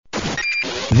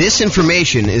This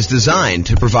information is designed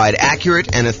to provide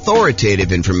accurate and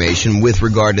authoritative information with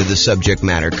regard to the subject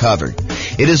matter covered.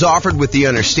 It is offered with the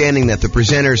understanding that the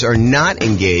presenters are not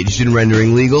engaged in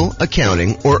rendering legal,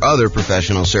 accounting, or other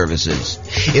professional services.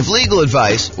 If legal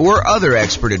advice or other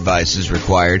expert advice is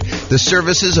required, the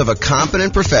services of a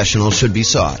competent professional should be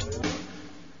sought.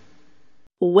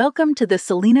 Welcome to the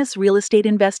Salinas Real Estate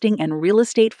Investing and Real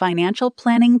Estate Financial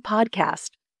Planning Podcast.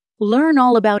 Learn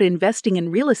all about investing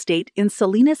in real estate in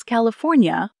Salinas,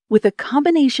 California, with a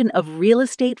combination of real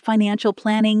estate financial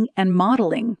planning and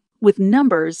modeling with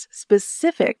numbers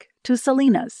specific to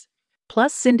Salinas,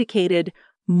 plus syndicated,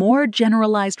 more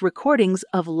generalized recordings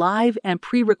of live and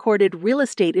pre-recorded real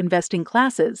estate investing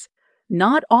classes,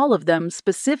 not all of them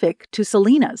specific to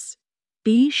Salinas.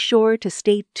 Be sure to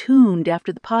stay tuned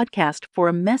after the podcast for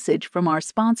a message from our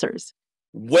sponsors.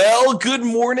 Well, good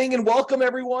morning and welcome,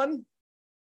 everyone.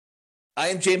 I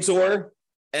am James Orr,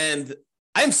 and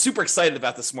I'm super excited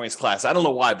about this morning's class. I don't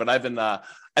know why, but I've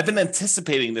been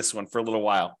anticipating this one for a little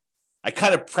while. I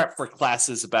kind of prep for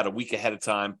classes about a week ahead of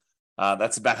time.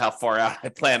 That's about how far out I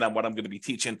plan on what I'm going to be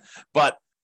teaching. But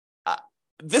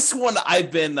this one I've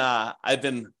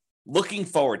been looking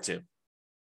forward to.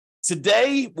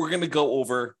 Today we're going to go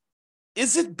over: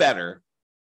 is it better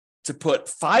to put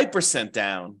 5%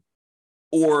 down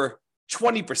or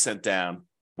 20% down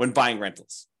when buying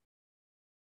rentals?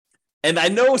 And I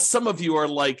know some of you are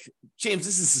like, James,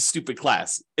 this is a stupid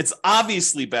class. It's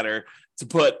obviously better to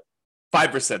put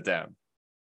 5% down.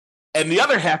 And the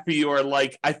other half of you are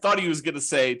like, I thought he was going to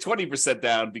say 20%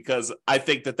 down because I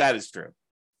think that is true.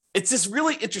 It's this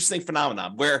really interesting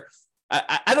phenomenon where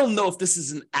I don't know if this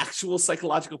is an actual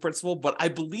psychological principle, but I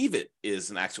believe it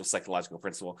is an actual psychological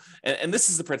principle. And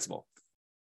this is the principle.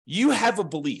 You have a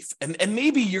belief, and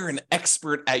maybe you're an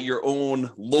expert at your own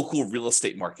local real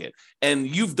estate market,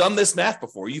 and you've done this math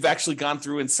before. You've actually gone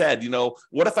through and said,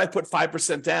 what if I put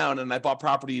 5% down and I bought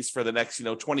properties for the next,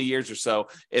 20 years or so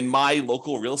in my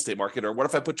local real estate market? Or what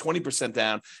if I put 20%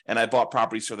 down and I bought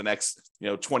properties for the next,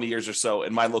 20 years or so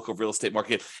in my local real estate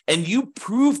market? And you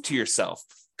prove to yourself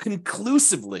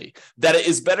conclusively that it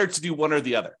is better to do one or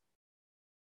the other.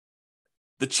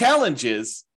 The challenge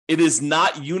is, it is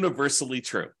not universally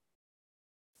true.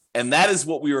 And that is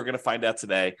what we are going to find out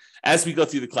today as we go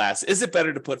through the class. Is it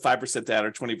better to put 5% down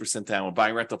or 20% down when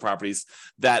buying rental properties?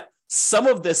 That some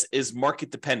of this is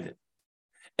market dependent.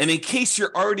 And in case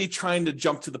you're already trying to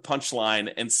jump to the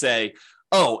punchline and say,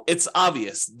 oh, it's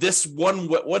obvious,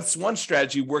 what's one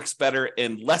strategy works better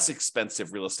in less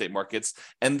expensive real estate markets,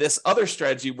 and this other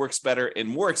strategy works better in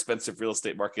more expensive real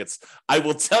estate markets, I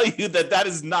will tell you that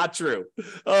is not true.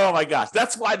 Oh my gosh,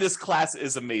 that's why this class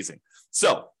is amazing.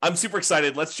 So I'm super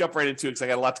excited. Let's jump right into it because I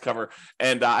got a lot to cover.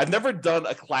 And I've never done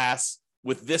a class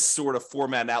with this sort of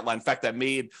format and outline. In fact, I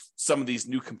made some of these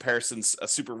new comparisons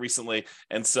super recently.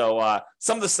 And so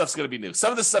some of this stuff's going to be new.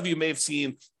 Some of the stuff you may have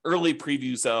seen early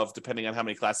previews of, depending on how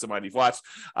many classes might have watched.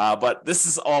 But this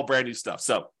is all brand new stuff.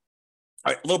 So, all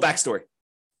right, a little backstory.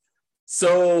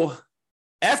 So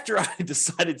after I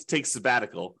decided to take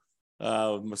sabbatical,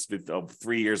 must have been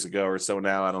 3 years ago or so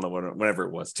now. I don't know, whenever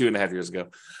it was, 2.5 years ago.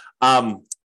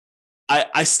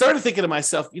 I started thinking to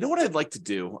myself, you know what I'd like to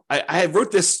do? I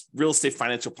wrote this real estate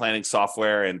financial planning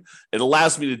software, and it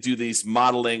allows me to do these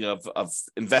modeling of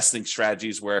investing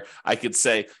strategies where I could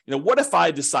say, what if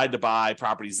I decide to buy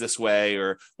properties this way?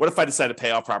 Or what if I decide to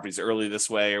pay off properties early this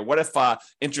way? Or what if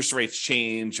interest rates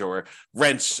change, or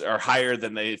rents are higher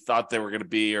than they thought they were going to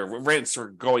be, or rents are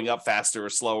going up faster or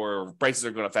slower, or prices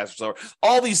are going up faster or slower?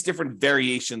 All these different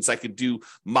variations I could do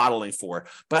modeling for.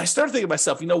 But I started thinking to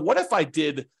myself, what if I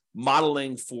did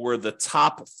modeling for the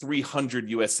top 300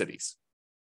 U.S. cities?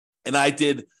 And I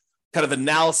did kind of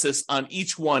analysis on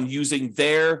each one using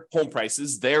their home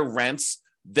prices, their rents,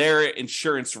 their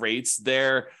insurance rates,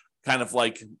 their kind of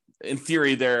like, in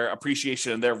theory, their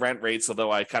appreciation and their rent rates,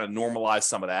 although I kind of normalized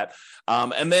some of that.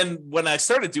 And then when I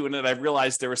started doing it, I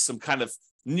realized there was some kind of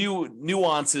new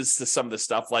nuances to some of this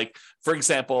stuff. Like, for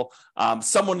example,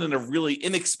 someone in a really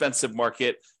inexpensive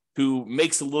market who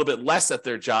makes a little bit less at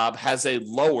their job has a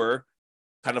lower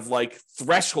kind of like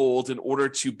threshold in order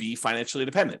to be financially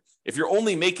independent. If you're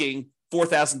only making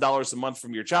 $4,000 a month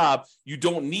from your job, you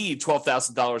don't need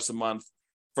 $12,000 a month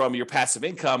from your passive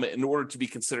income in order to be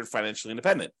considered financially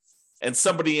independent. And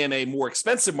somebody in a more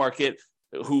expensive market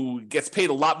who gets paid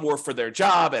a lot more for their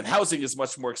job and housing is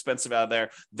much more expensive out there,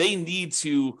 they need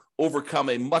to overcome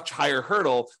a much higher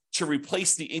hurdle to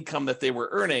replace the income that they were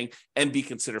earning and be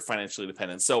considered financially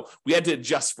independent. So we had to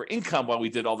adjust for income while we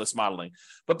did all this modeling.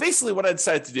 But basically what I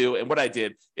decided to do, and what I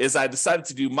did, is I decided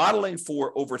to do modeling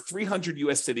for over 300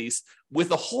 US cities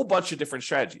with a whole bunch of different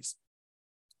strategies.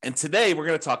 And today we're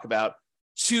going to talk about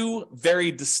two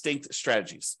very distinct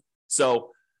strategies.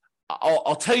 So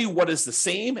I'll tell you what is the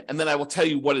same, and then I will tell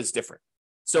you what is different.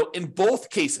 So in both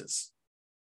cases,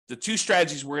 the two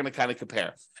strategies we're going to kind of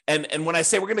compare. And when I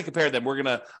say we're going to compare them,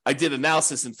 I did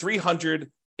analysis in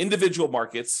 300 individual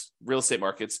markets, real estate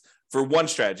markets, for one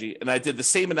strategy. And I did the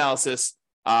same analysis.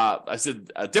 I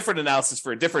did a different analysis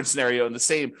for a different scenario in the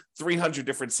same 300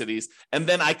 different cities. And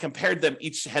then I compared them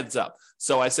each heads up.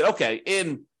 So I said, okay,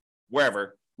 in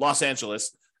wherever, Los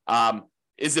Angeles,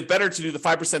 is it better to do the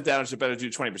 5% down or is it better to do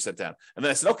 20% down? And then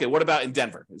I said, okay, what about in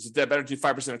Denver? Is it better to do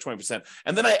 5% or 20%?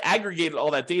 And then I aggregated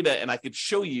all that data and I could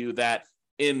show you that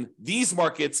in these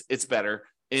markets, it's better.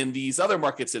 In these other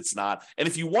markets, it's not. And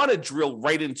if you want to drill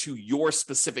right into your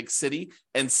specific city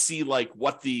and see like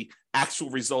what the actual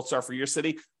results are for your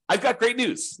city, I've got great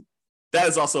news. That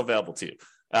is also available to you,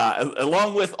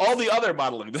 along with all the other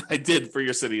modeling that I did for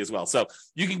your city as well. So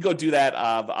you can go do that.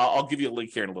 I'll give you a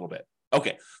link here in a little bit.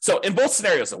 Okay, so in both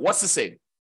scenarios, what's the same?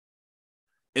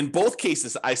 In both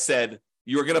cases, I said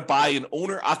you're going to buy an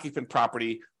owner-occupant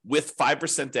property with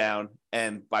 5% down,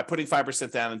 and by putting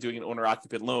 5% down and doing an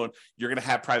owner-occupant loan, you're going to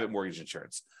have private mortgage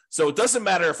insurance. So it doesn't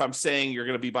matter if I'm saying you're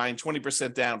going to be buying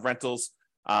 20% down rentals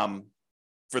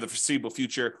for the foreseeable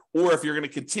future, or if you're going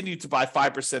to continue to buy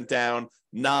 5% down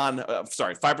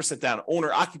 5% down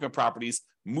owner-occupant properties,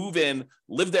 move in,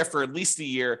 live there for at least a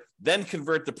year, then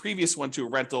convert the previous one to a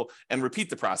rental and repeat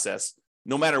the process.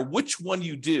 No matter which one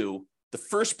you do, the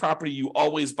first property you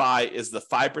always buy is the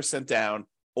 5% down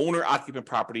owner-occupant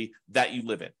property that you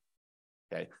live in.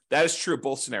 Okay, that is true of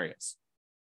both scenarios.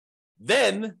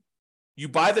 Then you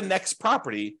buy the next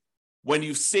property when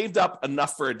you've saved up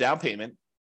enough for a down payment,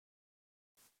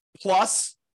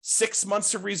 plus 6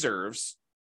 months of reserves,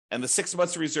 and the 6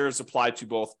 months of reserves apply to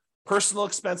both personal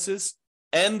expenses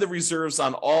and the reserves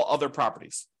on all other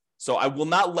properties. So I will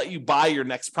not let you buy your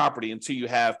next property until you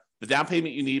have the down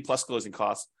payment you need plus closing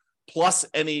costs, plus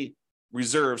any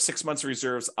reserves, 6 months of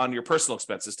reserves on your personal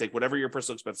expenses. Take whatever your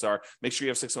personal expenses are, make sure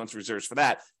you have 6 months of reserves for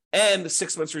that, and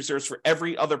 6 months reserves for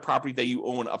every other property that you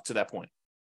own up to that point.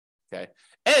 Okay.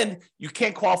 And you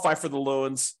can't qualify for the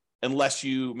loans unless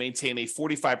you maintain a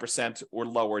 45% or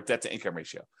lower debt to income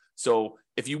ratio. So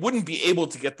if you wouldn't be able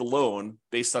to get the loan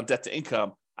based on debt to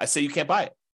income, I say you can't buy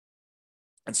it.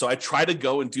 And so I try to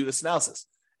go and do this analysis.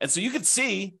 And so you can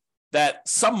see that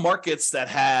some markets that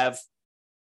have,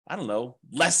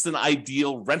 less than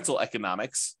ideal rental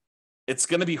economics, it's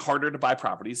going to be harder to buy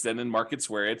properties than in markets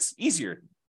where it's easier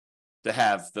to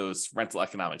have those rental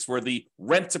economics, where the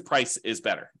rent to price is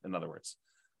better, in other words.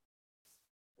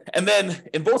 And then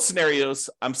in both scenarios,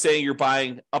 I'm saying you're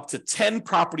buying up to 10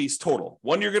 properties total,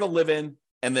 one you're going to live in,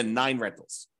 and then 9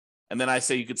 rentals. And then I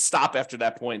say you could stop after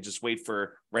that point and just wait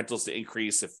for rentals to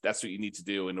increase if that's what you need to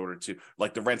do in order to,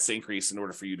 like the rents to increase in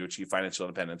order for you to achieve financial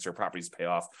independence or properties to pay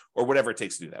off or whatever it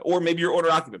takes to do that. Or maybe your owner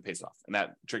occupant pays off and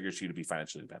that triggers you to be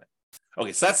financially independent.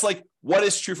 Okay, so that's like what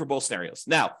is true for both scenarios.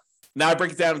 Now I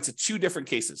break it down into 2 different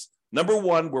cases. Number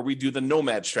one, where we do the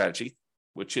nomad strategy,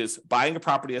 which is buying a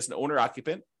property as an owner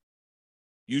occupant,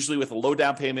 usually with a low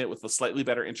down payment with a slightly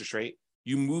better interest rate.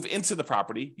 You move into the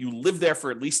property, you live there for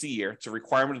at least a year. It's a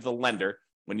requirement of the lender.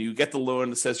 When you get the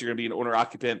loan that says you're going to be an owner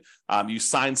occupant, you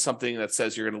sign something that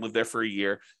says you're going to live there for a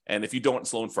year. And if you don't,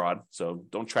 it's loan fraud. So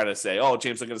don't try to say, oh,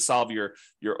 James, I'm going to solve or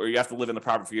you have to live in the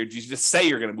property for a year. You just say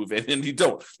you're going to move in and you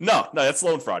don't. No, that's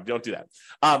loan fraud. You don't do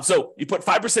that. So you put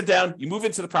 5% down, you move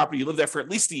into the property, you live there for at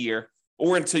least a year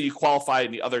or until you qualify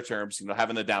in the other terms,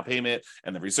 having the down payment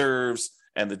and the reserves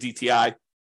and the DTI.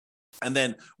 And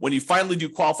then when you finally do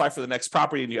qualify for the next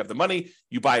property and you have the money,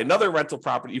 you buy another rental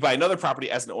property, you buy another property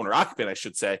as an owner occupant, I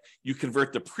should say, you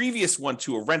convert the previous one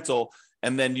to a rental,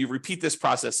 and then you repeat this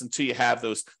process until you have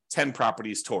those 10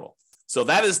 properties total. So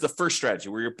that is the first strategy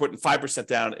where you're putting 5%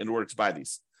 down in order to buy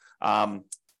these. And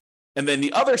then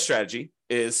the other strategy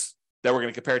is that we're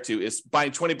going to compare it to is buying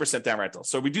 20% down rental.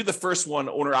 So we do the first one,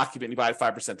 owner occupant, you buy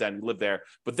 5% down, you live there,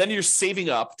 but then you're saving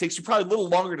up. It takes you probably a little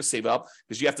longer to save up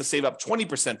because you have to save up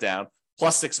 20% down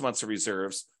plus 6 months of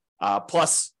reserves,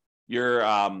 plus your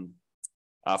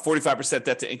 45%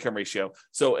 debt to income ratio.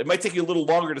 So it might take you a little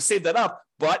longer to save that up,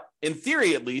 but in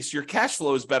theory, at least, your cash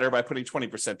flow is better by putting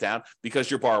 20% down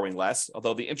because you're borrowing less,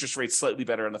 although the interest rate's slightly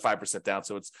better on the 5% down.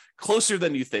 So it's closer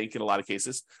than you think in a lot of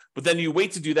cases. But then you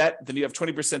wait to do that. Then you have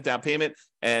 20% down payment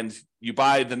and you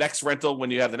buy the next rental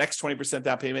when you have the next 20%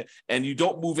 down payment and you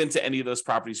don't move into any of those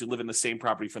properties. You live in the same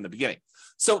property from the beginning.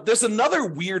 So there's another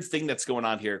weird thing that's going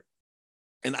on here.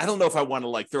 And I don't know if I want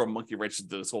to throw a monkey wrench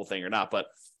into this whole thing or not, but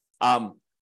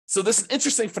so this is an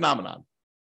interesting phenomenon.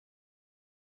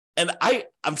 And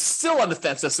I'm still on the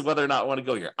fence as to whether or not I want to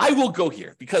go here. I will go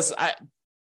here because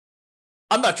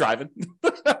I'm not driving.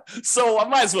 So I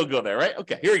might as well go there, right?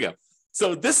 Okay, here we go.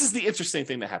 So this is the interesting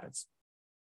thing that happens.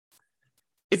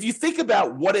 If you think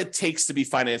about what it takes to be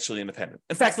financially independent.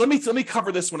 In fact, let me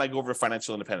cover this when I go over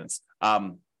financial independence,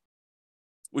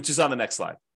 which is on the next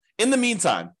slide. In the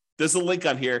meantime, there's a link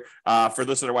on here for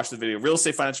those that are watching the video,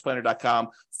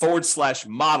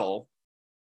 realestatefinancialplanner.com/model.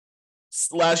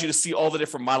 Allows you to see all the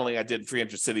different modeling I did in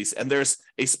 300 cities. And there's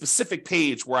a specific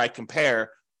page where I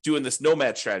compare doing this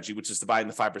nomad strategy, which is to buying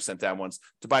the 5% down ones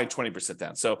to buying 20%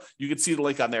 down. So you can see the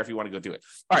link on there if you want to go do it.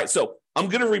 All right. So I'm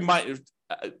going to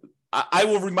I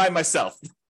will remind myself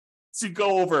to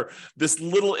go over this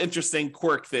little interesting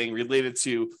quirk thing related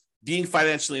to being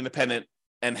financially independent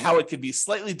and how it could be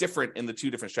slightly different in the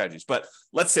two different strategies. But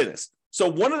let's say this. So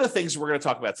one of the things we're going to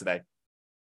talk about today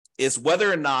is whether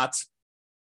or not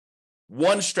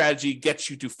one strategy gets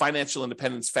you to financial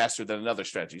independence faster than another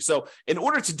strategy. So in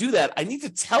order to do that, I need to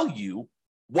tell you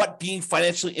what being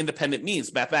financially independent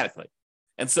means mathematically.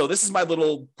 And so this is my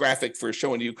little graphic for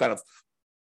showing you kind of,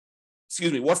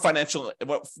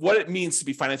 what it means to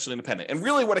be financially independent. And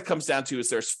really what it comes down to is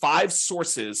there's 5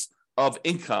 sources of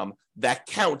income that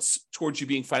counts towards you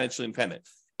being financially independent.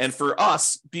 And for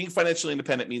us, being financially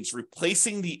independent means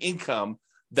replacing the income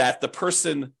that the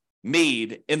person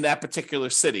made in that particular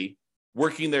city,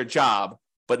 working their job,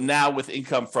 but now with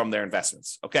income from their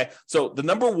investments. Okay. So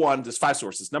there's 5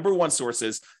 sources. Number 1 source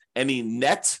is any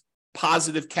net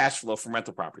positive cash flow from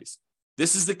rental properties.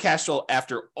 This is the cash flow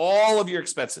after all of your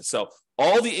expenses. So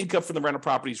all the income from the rental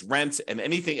properties, rent, and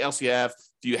anything else you have.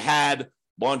 If you had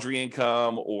laundry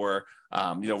income or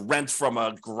rent from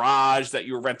a garage that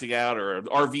you were renting out, or an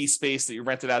RV space that you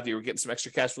rented out that you were getting some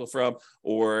extra cash flow from,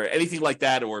 or anything like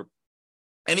that, or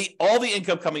all the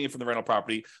income coming in from the rental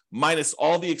property minus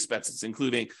all the expenses,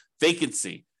 including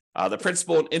vacancy, the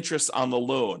principal and interest on the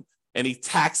loan, any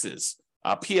taxes,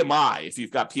 PMI, if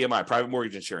you've got PMI, private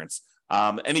mortgage insurance,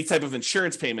 any type of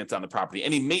insurance payment on the property,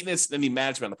 any maintenance, any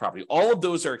management on the property, all of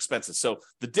those are expenses. So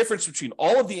the difference between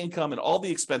all of the income and all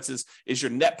the expenses is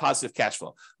your net positive cash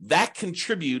flow. That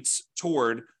contributes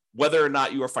toward whether or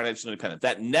not you are financially independent.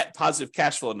 That net positive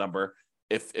cash flow number,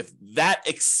 if that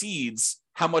exceeds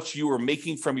how much you are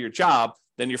making from your job,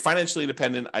 then you're financially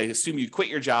independent. I assume you quit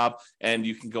your job and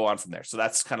you can go on from there. So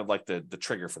that's kind of like the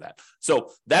trigger for that.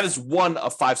 So that is one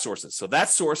of 5 sources. So that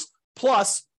source,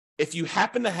 plus if you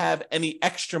happen to have any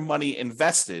extra money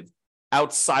invested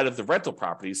outside of the rental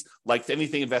properties, like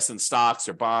anything invested in stocks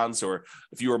or bonds, or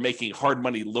if you are making hard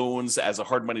money loans as a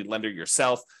hard money lender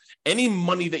yourself, any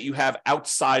money that you have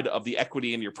outside of the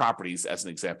equity in your properties, as an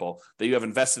example, that you have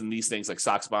invested in these things like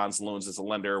stocks, bonds, loans as a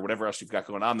lender, or whatever else you've got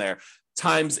going on there,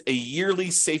 times a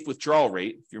yearly safe withdrawal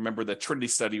rate. If you remember the Trinity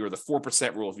study or the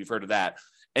 4% rule, if you've heard of that,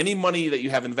 any money that you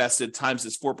have invested times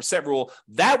this 4% rule,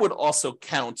 that would also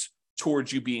count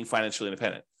towards you being financially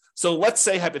independent. So let's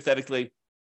say hypothetically,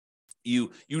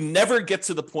 you never get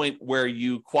to the point where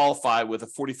you qualify with a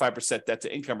 45% debt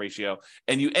to income ratio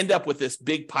and you end up with this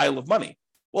big pile of money.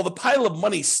 Well, the pile of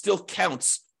money still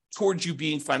counts towards you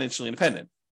being financially independent.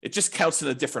 It just counts in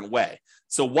a different way.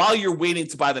 So while you're waiting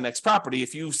to buy the next property,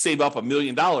 if you save up $1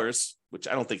 million, which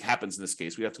I don't think happens in this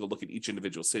case, we have to go look at each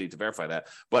individual city to verify that.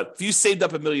 But if you saved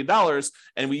up $1 million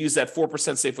and we use that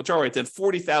 4% safe withdrawal rate, then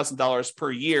 $40,000 per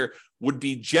year would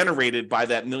be generated by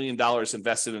that $1 million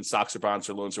invested in stocks or bonds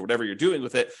or loans or whatever you're doing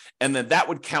with it. And then that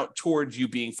would count towards you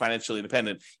being financially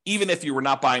independent, even if you were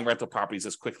not buying rental properties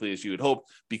as quickly as you would hope,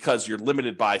 because you're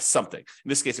limited by something. In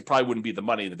this case, it probably wouldn't be the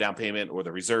money, the down payment or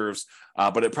the reserves,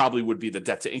 but it probably would be the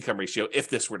debt to income ratio if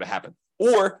this were to happen.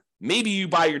 Or maybe you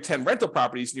buy your 10 rental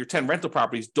properties and your 10 rental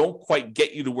properties don't quite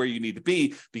get you to where you need to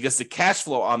be because the cash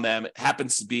flow on them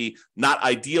happens to be not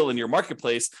ideal in your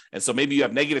marketplace. And so maybe you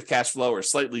have negative cash flow or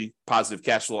slightly positive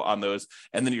cash flow on those.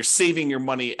 And then you're saving your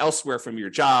money elsewhere from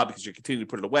your job because you're continuing to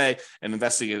put it away and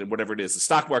investing in whatever it is, the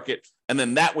stock market. And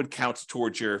then that would count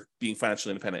towards your being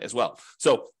financially independent as well.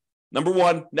 So number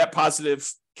 1, net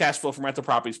positive cash flow from rental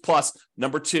properties, plus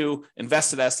number 2,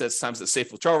 invested assets times the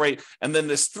safe withdrawal rate. And then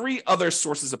there's 3 other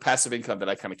sources of passive income that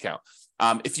I kind of count.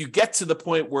 If you get to the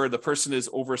point where the person is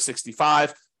over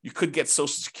 65, you could get Social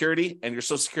Security, and your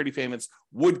Social Security payments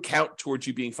would count towards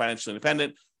you being financially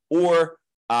independent. Or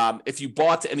if you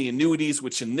bought any annuities,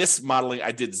 which in this modeling,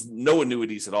 I did no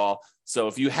annuities at all. So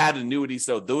if you had annuities,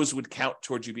 though, those would count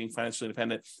towards you being financially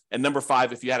independent. And number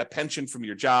 5, if you had a pension from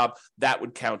your job, that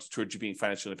would count towards you being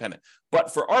financially independent.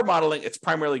 But for our modeling, it's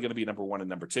primarily going to be number 1 and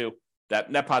number 2,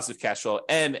 that net positive cash flow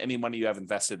and any money you have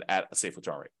invested at a safe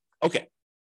withdrawal rate. Okay.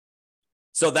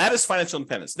 So that is financial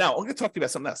independence. Now, I'm going to talk to you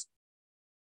about something else.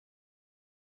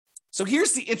 So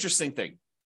here's the interesting thing.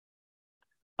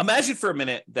 Imagine for a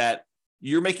minute that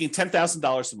you're making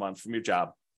 $10,000 a month from your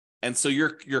job. And so your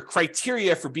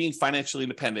criteria for being financially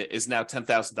independent is now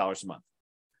 $10,000 a month.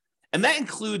 And that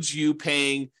includes you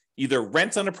paying either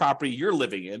rent on a property you're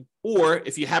living in, or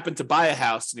if you happen to buy a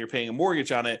house and you're paying a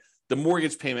mortgage on it, the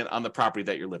mortgage payment on the property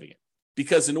that you're living in.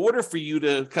 Because in order for you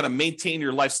to kind of maintain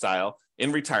your lifestyle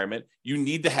in retirement, you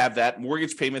need to have that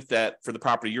mortgage payment that for the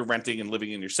property you're renting and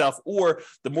living in yourself, or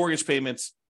the mortgage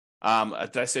payments,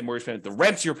 did I say mortgage payment? The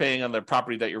rent you're paying on the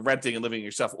property that you're renting and living in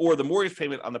yourself, or the mortgage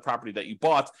payment on the property that you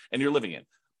bought and you're living in.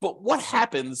 But what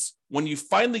happens when you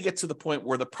finally get to the point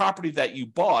where the property that you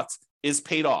bought is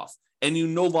paid off and you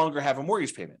no longer have a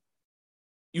mortgage payment?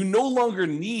 You no longer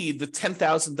need the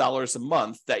 $10,000 a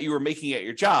month that you were making at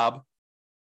your job,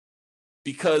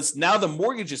 because now the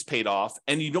mortgage is paid off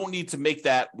and you don't need to make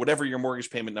that whatever your mortgage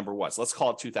payment number was. Let's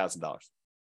call it $2,000.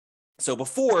 So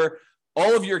before,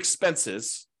 all of your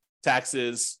expenses,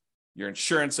 taxes, your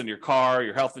insurance on your car,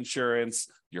 your health insurance,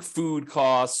 your food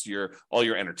costs, all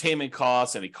your entertainment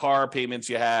costs, any car payments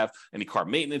you have, any car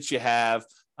maintenance you have,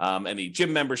 any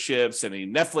gym memberships, any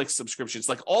Netflix subscriptions,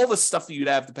 like all the stuff that you'd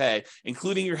have to pay,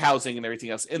 including your housing and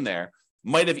everything else in there,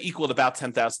 might have equaled about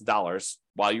 $10,000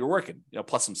 while you're working,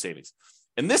 plus some savings.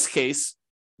 In this case,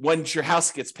 when your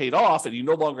house gets paid off and you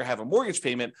no longer have a mortgage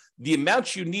payment, the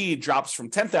amount you need drops from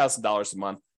 $10,000 a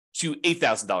month to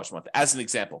 $8,000 a month, as an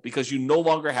example, because you no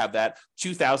longer have that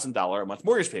 $2,000 a month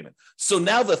mortgage payment. So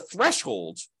now the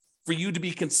threshold for you to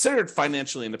be considered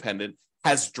financially independent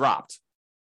has dropped.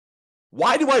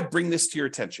 Why do I bring this to your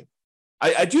attention?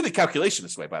 I do the calculation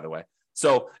this way, by the way.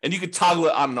 So, and you could toggle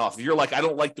it on and off. If you're like, I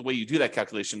don't like the way you do that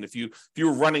calculation. If you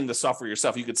were running the software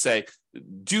yourself, you could say,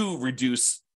 do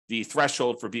reduce the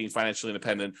threshold for being financially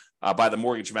independent by the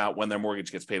mortgage amount when their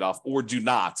mortgage gets paid off, or do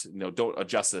not, don't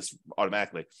adjust this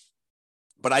automatically.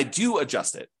 But I do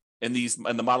adjust it in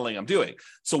the modeling I'm doing.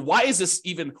 So why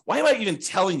am I even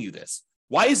telling you this?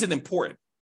 Why is it important?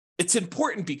 It's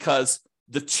important because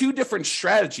the two different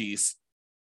strategies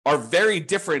are very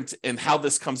different in how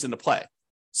this comes into play.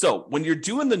 So when you're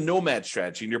doing the nomad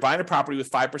strategy and you're buying a property with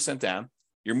 5% down,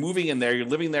 you're moving in there, you're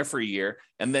living there for a year,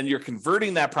 and then you're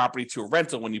converting that property to a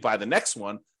rental when you buy the next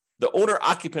one, the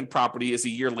owner-occupant property is a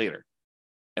year later.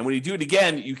 And when you do it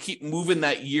again, you keep moving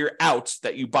that year out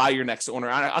that you buy your next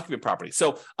owner-occupant property.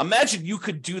 So imagine you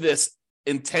could do this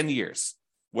in 10 years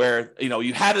where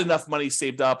you had enough money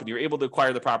saved up and you're able to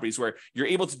acquire the properties where you're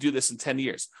able to do this in 10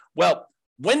 years. Well,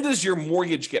 when does your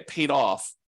mortgage get paid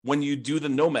off when you do the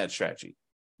nomad strategy?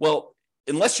 Well,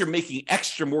 unless you're making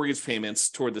extra mortgage payments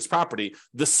toward this property,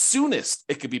 the soonest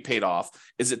it could be paid off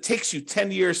is it takes you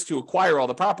 10 years to acquire all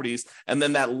the properties. And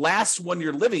then that last one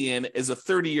you're living in is a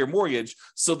 30-year mortgage.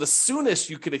 So the soonest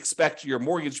you could expect your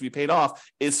mortgage to be paid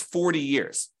off is 40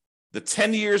 years. The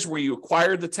 10 years where you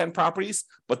acquired the 10 properties,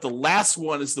 but the last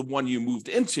one is the one you moved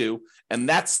into. And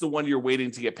that's the one you're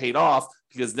waiting to get paid off,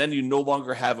 because then you no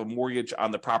longer have a mortgage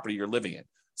on the property you're living in.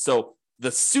 So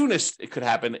the soonest it could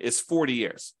happen is 40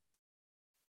 years.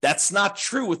 That's not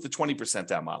true with the 20%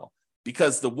 down model,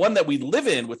 because the one that we live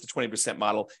in with the 20%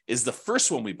 model is the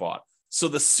first one we bought. So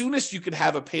the soonest you could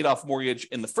have a paid off mortgage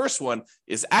in the first one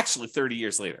is actually 30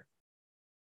 years later.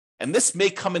 And this may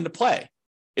come into play.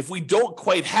 If we don't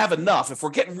quite have enough, if we're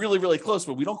getting really, really close,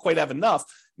 but we don't quite have enough,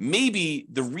 maybe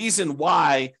the reason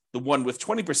why the one with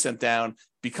 20% down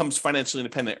becomes financially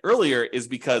independent earlier is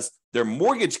because their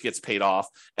mortgage gets paid off,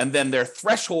 and then their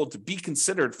threshold to be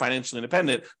considered financially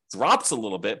independent drops a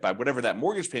little bit by whatever that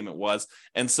mortgage payment was.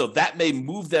 And so that may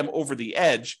move them over the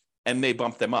edge and may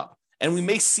bump them up. And we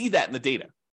may see that in the data.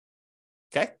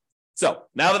 Okay. So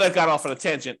now that I've got off on a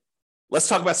tangent, let's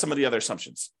talk about some of the other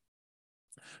assumptions.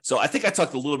 So I think I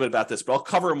talked a little bit about this, but I'll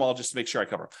cover them all just to make sure I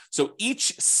cover them. So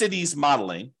each city's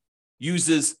modeling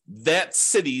uses that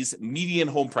city's median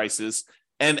home prices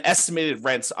and estimated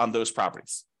rents on those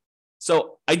properties.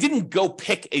 So I didn't go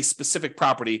pick a specific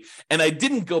property, and I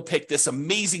didn't go pick this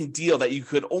amazing deal that you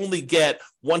could only get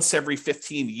once every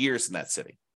 15 years in that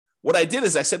city. What I did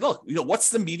is I said, look, what's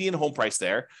the median home price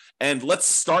there? And let's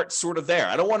start sort of there.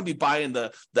 I don't want to be buying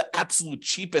the absolute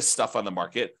cheapest stuff on the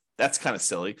market. That's kind of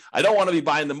silly. I don't want to be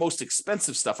buying the most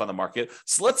expensive stuff on the market.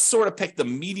 So let's sort of pick the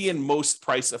median most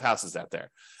price of houses out there.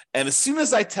 And as soon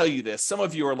as I tell you this, some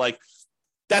of you are like,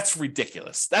 that's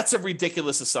ridiculous. That's a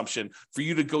ridiculous assumption for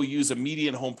you to go use a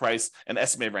median home price and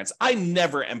estimated rents. I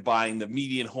never am buying the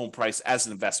median home price as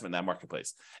an investment in that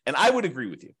marketplace. And I would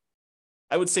agree with you.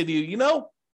 I would say to you,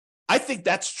 I think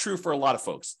that's true for a lot of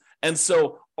folks. And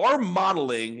so our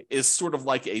modeling is sort of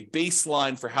like a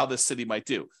baseline for how this city might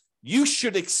do. You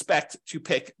should expect to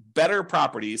pick better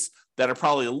properties that are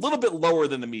probably a little bit lower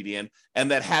than the median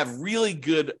and that have really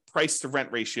good price to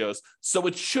rent ratios. So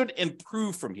it should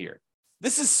improve from here.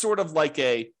 This is sort of like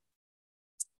if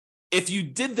you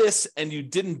did this and you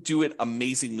didn't do it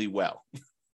amazingly well,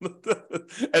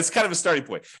 as kind of a starting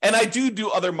point. And I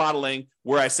do other modeling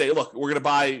where I say, look, we're going to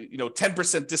buy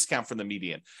 10% discount from the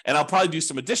median. And I'll probably do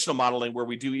some additional modeling where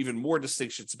we do even more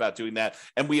distinctions about doing that.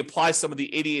 And we apply some of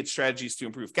the 88 strategies to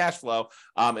improve cash flow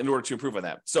in order to improve on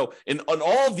that. So on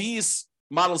all these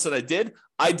models that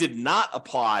I did not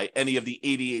apply any of the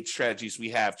 88 strategies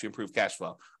we have to improve cash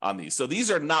flow on these. So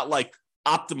these are not like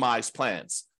optimized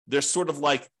plans. They're sort of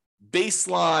like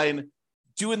baseline,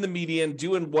 doing the median,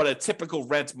 doing what a typical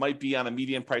rent might be on a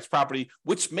median price property,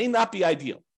 which may not be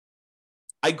ideal.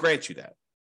 I grant you that.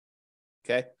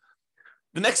 Okay.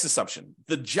 The next assumption,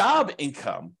 the job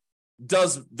income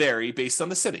does vary based on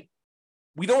the city.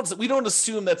 We don't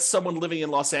assume that someone living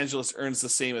in Los Angeles earns the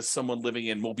same as someone living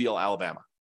in Mobile, Alabama.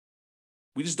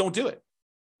 We just don't do it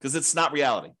because it's not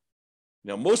reality.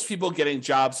 Most people getting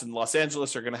jobs in Los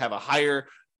Angeles are going to have a higher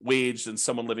wage than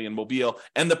someone living in Mobile,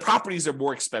 and the properties are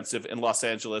more expensive in Los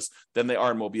Angeles than they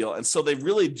are in Mobile, and so they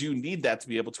really do need that to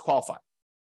be able to qualify.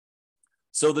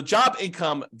 So the job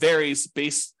income varies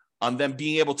based on them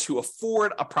being able to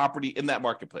afford a property in that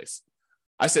marketplace.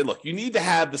 I say, look, you need to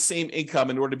have the same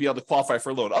income in order to be able to qualify for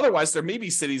a loan. Otherwise, there may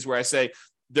be cities where I say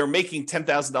they're making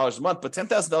 $10,000 a month, but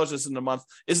 $10,000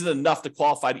 isn't enough to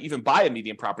qualify to even buy a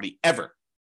median property ever.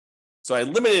 So I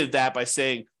limited that by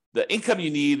saying the income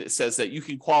you need says that you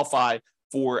can qualify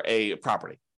for a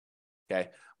property, okay?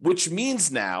 Which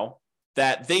means now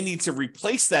that they need to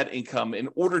replace that income in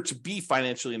order to be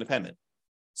financially independent.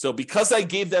 So because I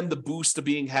gave them the boost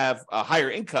to have a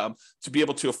higher income to be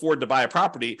able to afford to buy a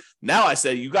property, now I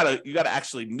say you gotta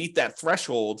actually meet that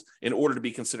threshold in order to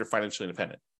be considered financially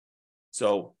independent.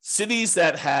 So cities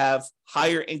that have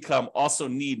higher income also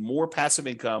need more passive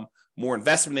income, more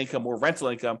investment income, more rental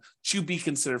income to be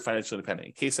considered financially independent,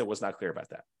 in case I was not clear about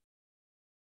that.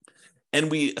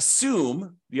 And we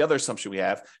assume, the other assumption we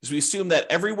have, is we assume that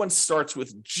everyone starts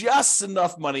with just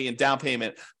enough money in down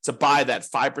payment to buy that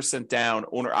 5% down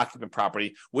owner-occupant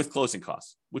property with closing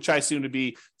costs, which I assume to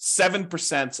be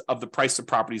 7% of the price of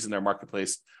properties in their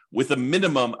marketplace with a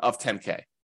minimum of $10K.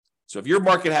 So if your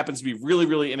market happens to be really,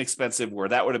 really inexpensive, where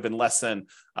that would have been less than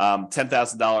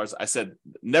 $10,000, I said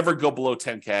never go below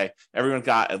 $10K. Everyone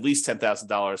got at least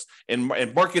 $10,000.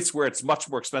 In markets where it's much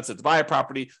more expensive to buy a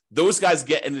property, those guys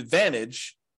get an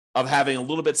advantage of having a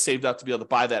little bit saved up to be able to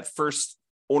buy that first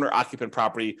owner-occupant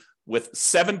property with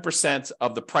 7%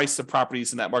 of the price of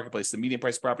properties in that marketplace, the median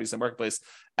price of properties in the marketplace,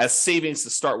 as savings to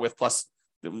start with, plus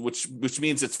which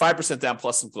means it's 5% down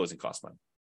plus some closing cost money.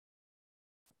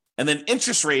 And then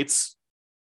interest rates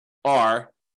are,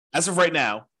 as of right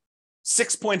now,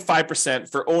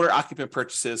 6.5% for owner-occupant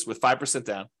purchases with 5%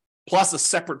 down, plus a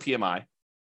separate PMI,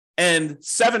 and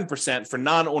 7% for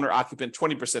non-owner-occupant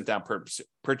 20% down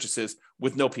purchases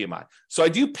with no PMI. So I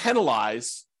do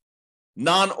penalize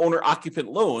non-owner-occupant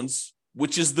loans,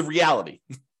 which is the reality.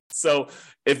 So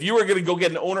if you were going to go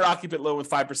get an owner-occupant loan with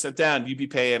 5% down, you'd be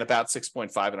paying about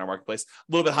 6.5 in our marketplace,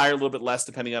 a little bit higher, a little bit less,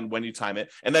 depending on when you time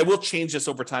it. And I will change this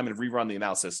over time and rerun the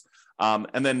analysis.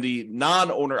 And then the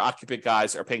non-owner-occupant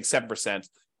guys are paying 7%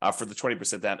 for the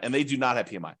 20% down, and they do not have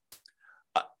PMI.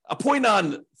 A point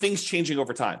on things changing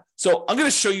over time. So I'm going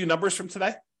to show you numbers from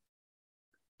today.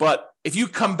 But if you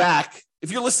come back,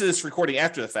 if you're listening to this recording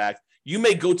after the fact, you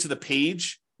may go to the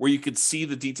page where you could see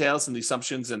the details and the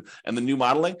assumptions and the new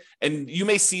modeling, and you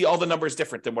may see all the numbers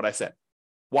different than what I said.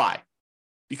 Why?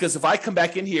 Because if I come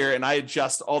back in here and I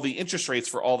adjust all the interest rates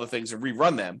for all the things and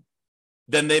rerun them,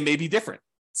 then they may be different.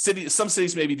 Some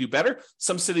cities maybe do better,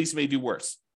 some cities may do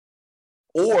worse.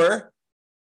 Or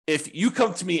if you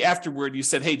come to me afterward, you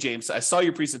said, hey, James, I saw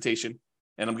your presentation,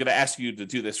 and I'm going to ask you to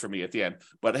do this for me at the end,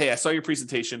 but hey, I saw your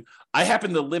presentation. I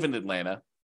happen to live in Atlanta.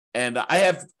 And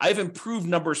I've improved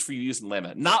numbers for you using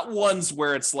Atlanta, not ones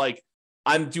where it's like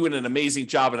I'm doing an amazing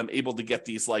job and I'm able to get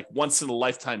these like once in a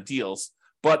lifetime deals,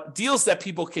 but deals that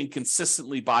people can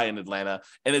consistently buy in Atlanta.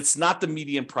 And it's not the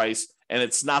median price and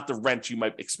it's not the rent you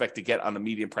might expect to get on the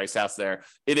median price house there.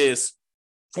 It is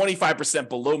 25%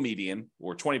 below median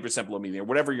or 20% below median,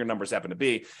 whatever your numbers happen to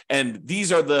be. And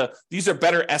these are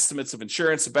better estimates of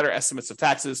insurance, better estimates of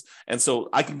taxes. And so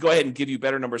I can go ahead and give you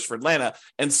better numbers for Atlanta.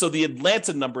 And so the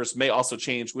Atlanta numbers may also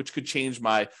change, which could change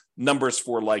my numbers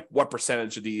for like what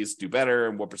percentage of these do better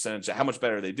and what percentage, how much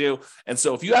better they do. And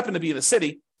so if you happen to be in the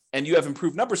city and you have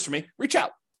improved numbers for me, reach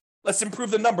out. let's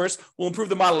improve the numbers, we'll improve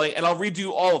the modeling, and I'll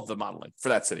redo all of the modeling for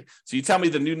that city. So you tell me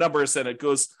the new numbers, and it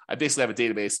goes, I basically have a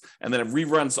database, and then it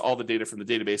reruns all the data from the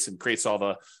database and creates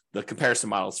all the comparison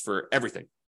models for everything.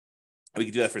 We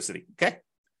can do that for a city, okay?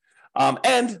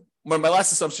 And one of my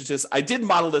last assumptions is I did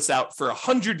model this out for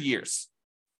 100 years.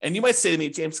 And you might say to me,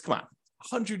 James, come on,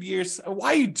 100 years? Why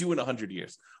are you doing 100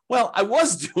 years? Well, I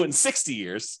was doing 60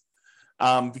 years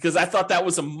because I thought that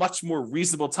was a much more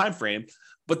reasonable time frame.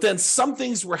 But then some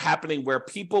things were happening where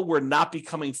people were not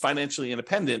becoming financially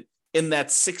independent in that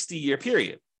 60-year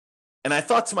period. And I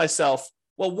thought to myself,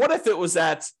 well, what if it was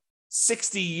at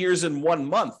 60 years and 1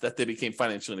 month that they became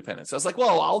financially independent? So I was like,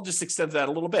 well, I'll just extend that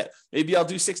a little bit. Maybe I'll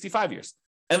do 65 years.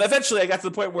 And eventually I got to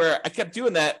the point where I kept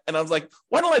doing that. And I was like,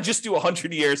 why don't I just do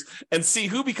 100 years and see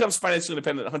who becomes financially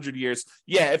independent in 100 years?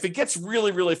 Yeah, if it gets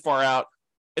really, really far out,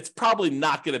 it's probably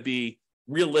not going to be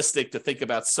realistic to think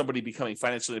about somebody becoming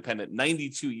financially independent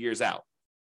 92 years out.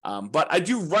 But I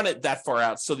do run it that far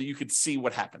out so that you could see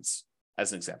what happens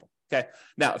as an example. Okay.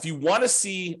 Now, if you want to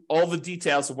see all the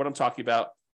details of what I'm talking about,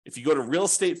 if you go to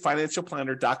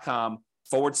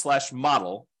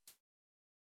realestatefinancialplanner.com/model,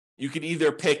 you can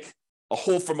either pick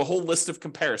from a whole list of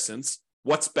comparisons.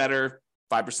 What's better,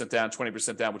 5% down,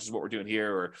 20% down, which is what we're doing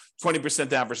here, or 20%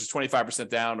 down versus 25%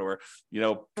 down, or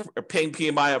paying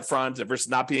PMI up front versus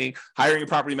not paying, hiring a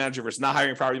property manager versus not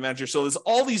hiring a property manager. So there's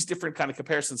all these different kind of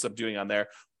comparisons I'm doing on there.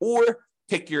 Or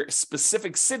pick your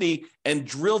specific city and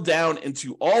drill down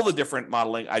into all the different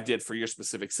modeling I did for your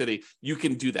specific city. You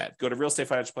can do that. Go to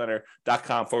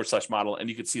realestatefinancialplanner.com/model and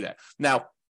you can see that. Now,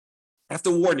 I have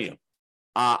to warn you,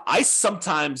 I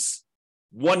sometimes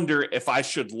wonder if I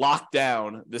should lock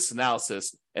down this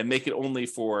analysis and make it only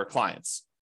for clients.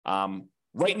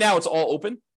 Right now, it's all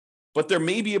open, but there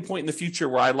may be a point in the future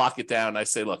where I lock it down and I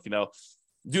say, look,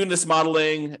 doing this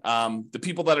modeling, the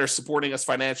people that are supporting us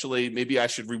financially, maybe I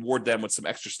should reward them with some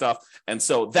extra stuff. And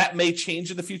so that may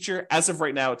change in the future. As of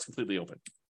right now, it's completely open.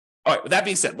 All right, with that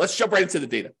being said, let's jump right into the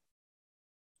data.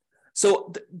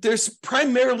 So there's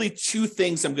primarily two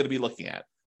things I'm going to be looking at.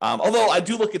 Although I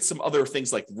do look at some other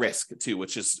things like risk too,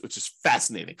 which is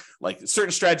fascinating. Like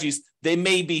certain strategies, they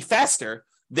may be faster,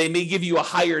 they may give you a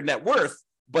higher net worth,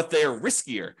 but they're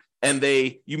riskier, and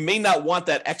you may not want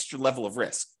that extra level of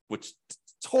risk, which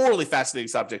totally fascinating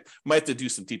subject. Might have to do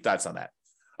some deep dives on that.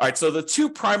 All right, so the two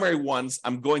primary ones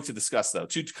I'm going to discuss, though,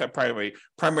 two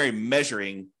primary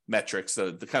measuring metrics,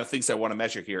 so the kind of things I want to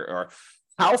measure here are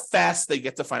how fast they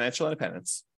get to financial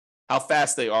independence, how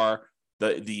fast they are,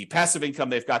 the passive income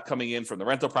they've got coming in from the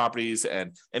rental properties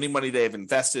and any money they've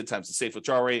invested times the safe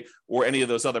withdrawal rate, or any of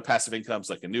those other passive incomes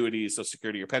like annuities, Social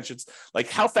Security, or pensions.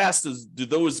 Like how fast do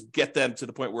those get them to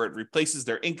the point where it replaces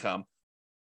their income?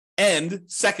 And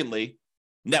secondly,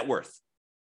 net worth.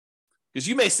 Because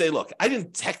you may say, look, I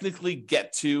didn't technically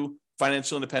get to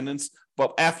financial independence,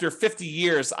 but after 50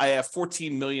 years, I have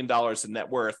 $14 million in net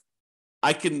worth.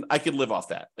 I can live off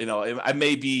that. I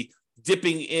may be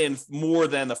dipping in more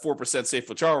than the 4% safe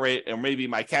withdrawal rate, or maybe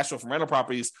my cash flow from rental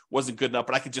properties wasn't good enough,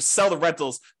 but I could just sell the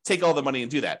rentals, take all the money and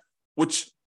do that,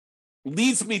 which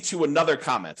leads me to another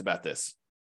comment about this.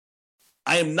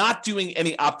 I am not doing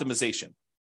any optimization.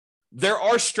 There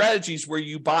are strategies where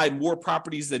you buy more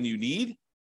properties than you need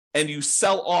and you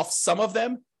sell off some of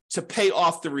them to pay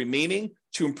off the remaining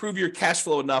to improve your cash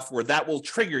flow enough where that will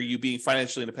trigger you being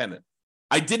financially independent.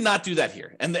 I did not do that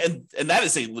here. And that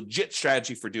is a legit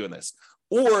strategy for doing this.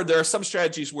 Or there are some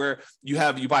strategies where you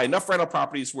buy enough rental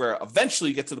properties where eventually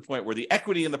you get to the point where the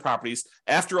equity in the properties,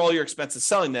 after all your expenses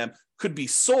selling them, could be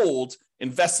sold,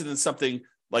 invested in something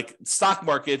like stock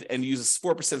market, and use a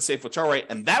 4% safe withdrawal rate,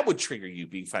 and that would trigger you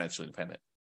being financially independent.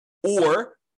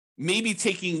 Or maybe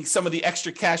taking some of the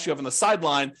extra cash you have on the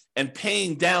sideline and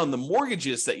paying down the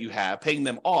mortgages that you have, paying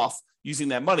them off, using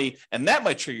that money, and that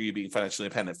might trigger you being financially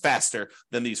independent faster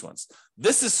than these ones.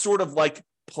 This is sort of like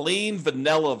plain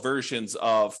vanilla versions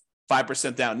of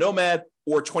 5% down nomad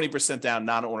or 20% down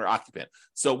non-owner occupant.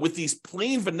 So with these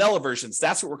plain vanilla versions,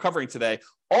 that's what we're covering today.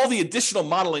 All the additional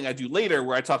modeling I do later,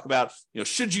 where I talk about,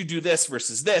 should you do this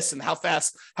versus this, and how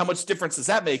much difference does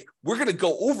that make? We're going to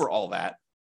go over all that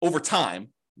over time,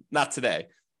 not today,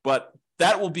 but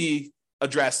that will be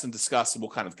addressed and discussed, and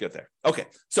we'll kind of get there. Okay,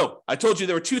 so I told you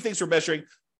there were two things we're measuring: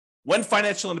 when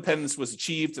financial independence was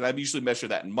achieved, and I usually measure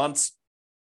that in months,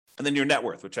 and then your net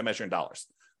worth, which I measure in dollars.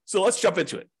 So let's jump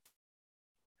into it.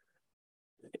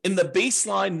 In the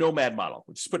baseline nomad model,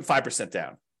 which is putting 5%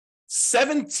 down,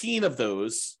 17 of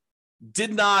those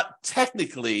did not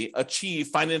technically achieve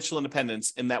financial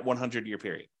independence in that 100-year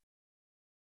period,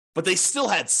 but they still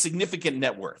had significant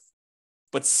net worth.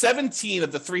 But 17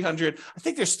 of the 300, I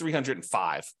think there's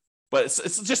 305 but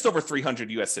it's just over 300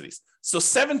 U.S. cities. So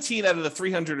 17 out of the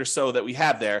 300 or so that we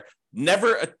have there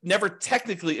never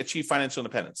technically achieved financial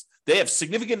independence. They have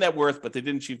significant net worth, but they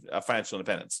didn't achieve financial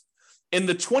independence. In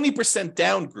the 20%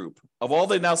 down group, of all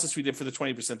the analysis we did for the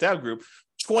 20% down group,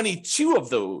 22 of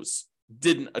those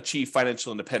didn't achieve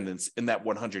financial independence in that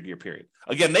 100-year period.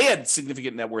 Again, they had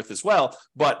significant net worth as well,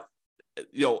 but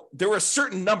there were a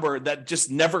certain number that just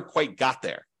never quite got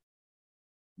there.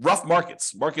 Rough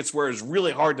markets where it's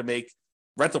really hard to make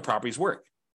rental properties work.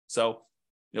 So,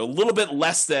 a little bit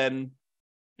less than,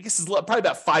 I guess it's probably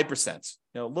about 5%,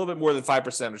 a little bit more than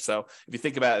 5% or so. If you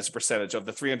think about it as a percentage of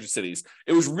the 300 cities,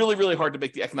 it was really, really hard to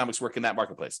make the economics work in that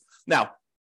marketplace. Now,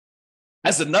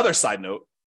 as another side note,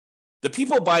 the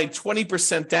people buying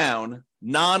 20% down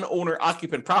non-owner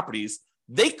occupant properties,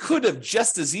 they could have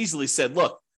just as easily said,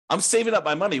 look, I'm saving up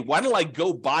my money. Why don't I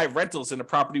go buy rentals in a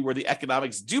property where the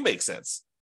economics do make sense?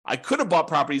 I could have bought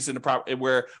properties in a property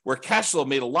where cash flow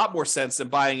made a lot more sense than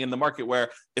buying in the market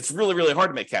where it's really, really hard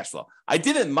to make cash flow. I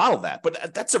didn't model that,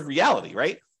 but that's a reality,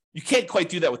 right? You can't quite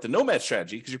do that with the nomad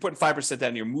strategy because you're putting 5% down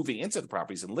and you're moving into the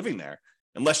properties and living there.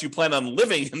 Unless you plan on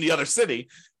living in the other city,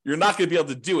 you're not going to be able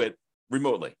to do it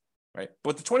remotely, right?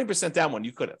 But the 20% down one,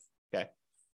 you could have, okay?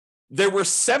 There were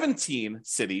 17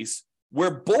 cities where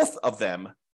both of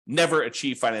them never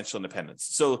achieved financial independence.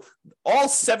 So all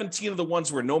 17 of the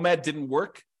ones where nomad didn't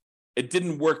work, it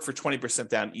didn't work for 20%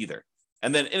 down either.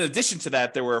 And then in addition to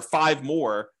that, there were 5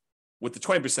 more with the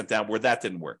 20% down where that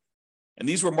didn't work. And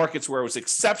these were markets where it was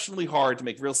exceptionally hard to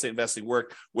make real estate investing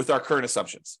work with our current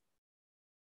assumptions.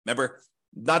 Remember,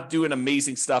 not doing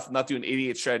amazing stuff, not doing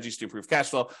 88 strategies to improve cash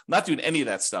flow, not doing any of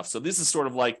that stuff. So this is sort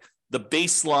of like the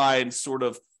baseline sort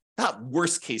of, not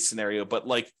worst case scenario, but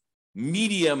like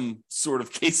medium sort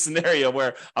of case scenario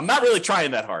where I'm not really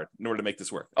trying that hard in order to make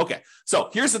this work. Okay, so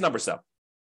here's the numbers though.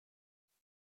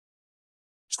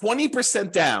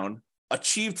 20% down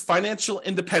achieved financial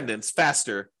independence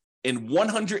faster in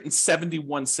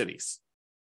 171 cities.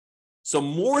 So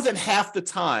more than half the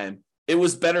time, it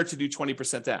was better to do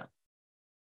 20% down.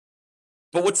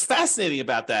 But what's fascinating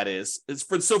about that is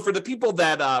for the people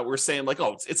that were saying like,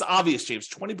 oh, it's obvious, James,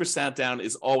 20% down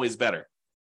is always better.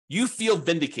 You feel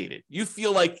vindicated. You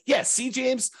feel like, yeah, see,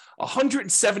 James,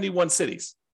 171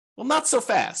 cities. Well, not so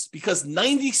fast because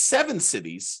 97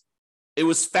 cities, it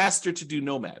was faster to do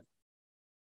nomad.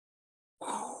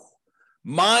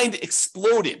 Mind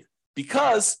exploded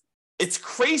because it's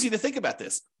crazy to think about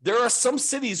this. There are some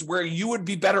cities where you would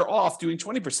be better off doing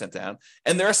 20% down,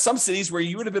 and there are some cities where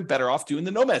you would have been better off doing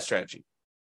the nomad strategy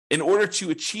in order to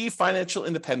achieve financial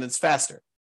independence faster.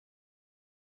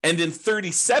 And in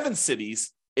 37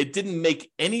 cities, it didn't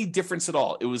make any difference at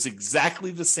all. It was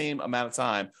exactly the same amount of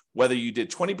time, whether you did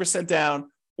 20% down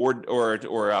or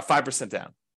 5%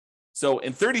 down. So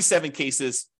in 37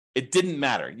 cases, it didn't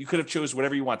matter. You could have chose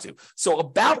whatever you want to. So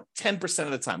about 10%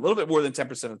 of the time, a little bit more than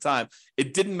 10% of the time,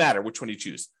 it didn't matter which one you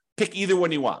choose. Pick either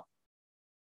one you want.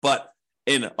 But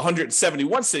in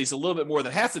 171 cities, a little bit more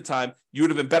than half the time, you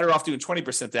would have been better off doing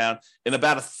 20% down. In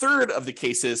about a third of the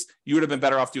cases, you would have been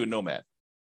better off doing nomad.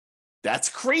 That's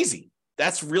crazy.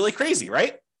 That's really crazy,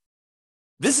 right?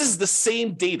 This is the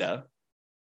same data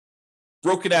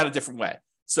broken out a different way.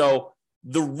 So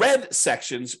the red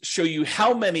sections show you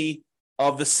how many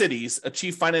of the cities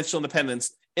achieve financial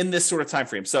independence in this sort of time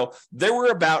frame. So there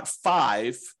were about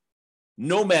 5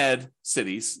 nomad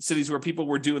cities where people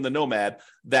were doing the nomad,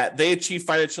 that they achieved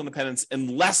financial independence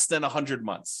in less than 100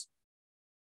 months.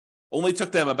 Only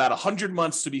took them about 100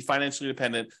 months to be financially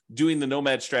independent doing the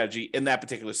nomad strategy in that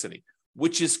particular city,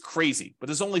 which is crazy. But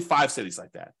there's only 5 cities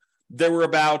like that. There were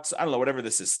about, I don't know, whatever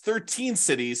this is, 13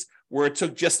 cities where it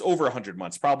took just over 100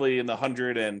 months, probably in the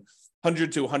 100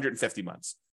 to 150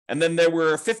 months. And then there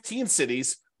were 15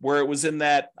 cities where it was in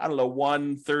that, I don't know,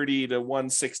 130 to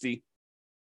 160,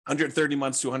 130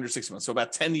 months to 160 months. So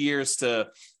about 10 years to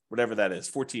whatever that is,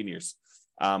 14 years,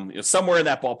 somewhere in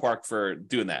that ballpark for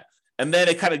doing that. And then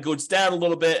it kind of goes down a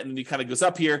little bit and it kind of goes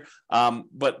up here.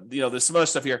 But there's some other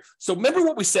stuff here. So remember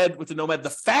what we said with the nomad, the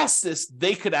fastest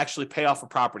they could actually pay off a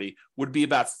property would be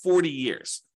about 40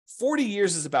 years. 40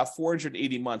 years is about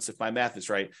 480 months, if my math is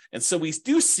right. And so we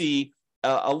do see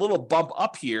a little bump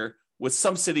up here with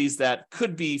some cities that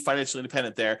could be financially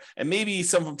independent there. And maybe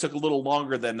some of them took a little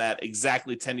longer than that,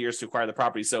 exactly 10 years to acquire the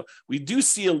property. So we do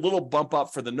see a little bump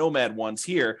up for the nomad ones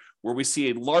here, where we see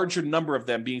a larger number of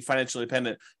them being financially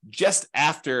independent just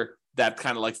after that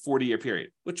kind of like 40-year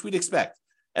period, which we'd expect.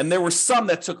 And there were some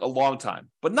that took a long time,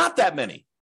 but not that many.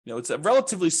 It's a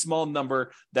relatively small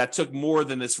number that took more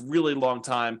than this really long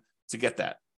time to get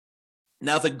that.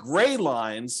 Now, the gray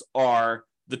lines are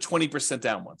the 20%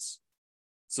 down ones.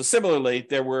 So similarly,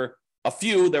 there were a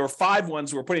few, there were 5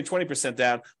 ones who were putting 20%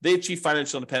 down. They achieved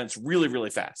financial independence really, really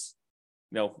fast.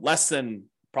 Less than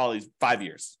probably 5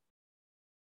 years.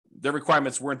 Their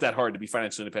requirements weren't that hard to be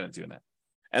financially independent doing that.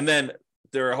 And then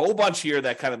there are a whole bunch here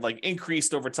that kind of like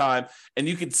increased over time, and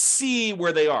you can see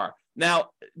where they are. Now,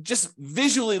 just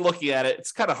visually looking at it,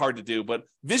 it's kind of hard to do, but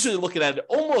visually looking at it, it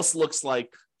almost looks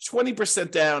like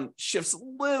 20% down shifts a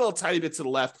little tiny bit to the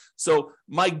left. So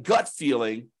my gut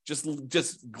feeling,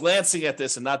 just glancing at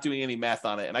this and not doing any math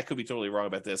on it, and I could be totally wrong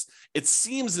about this, it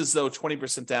seems as though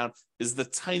 20% down is the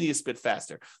tiniest bit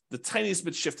faster, the tiniest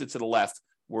bit shifted to the left,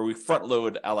 where we front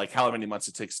load like however many months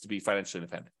it takes to be financially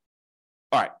independent.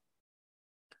 All right.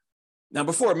 Now,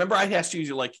 before, remember I asked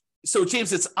you, like, so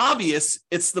James, it's obvious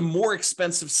it's the more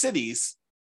expensive cities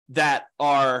that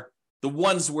are the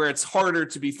ones where it's harder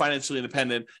to be financially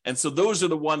independent. And so those are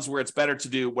the ones where it's better to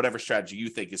do whatever strategy you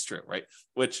think is true, right?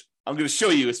 Which I'm going to show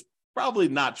you is probably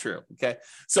not true, okay?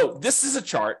 So this is a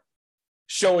chart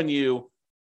showing you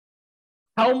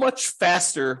how much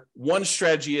faster one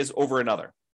strategy is over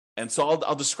another. And so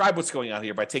I'll describe what's going on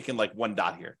here by taking like one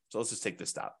dot here. So let's just take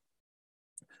this dot.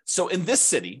 So in this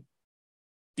city,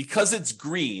 because it's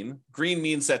green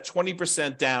means that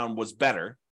 20% down was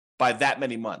better by that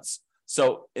many months.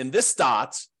 So in this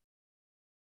dot,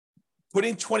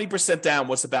 putting 20% down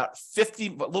was about a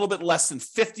little bit less than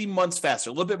 50 months faster,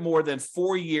 a little bit more than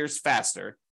 4 years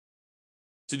faster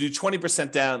to do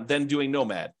 20% down than doing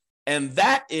Nomad. And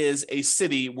that is a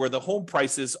city where the home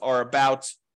prices are about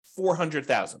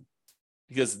 $400,000,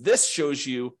 because this shows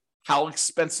you how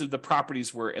expensive the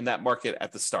properties were in that market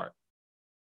at the start.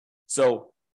 So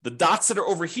the dots that are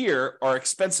over here are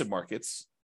expensive markets.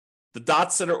 The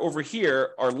dots that are over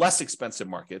here are less expensive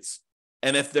markets.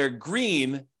 And if they're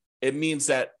green, it means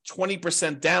that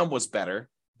 20% down was better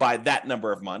by that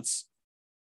number of months.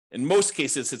 In most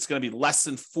cases, it's going to be less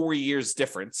than 4 years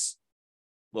difference.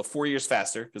 Well, 4 years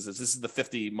faster, because this is the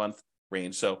 50-month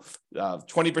range. So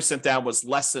 20% down was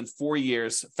less than 4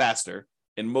 years faster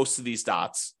in most of these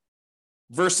dots.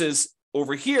 Versus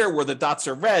over here, where the dots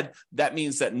are red, that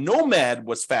means that Nomad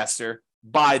was faster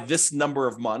by this number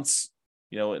of months.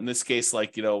 In this case,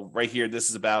 like, right here, this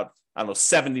is about,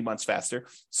 70 months faster.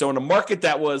 So in a market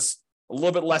that was a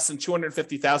little bit less than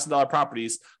 $250,000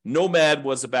 properties, Nomad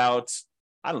was about,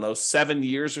 7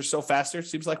 years or so faster.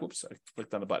 Seems like, whoops, I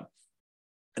clicked on the button.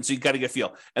 And so you got to get a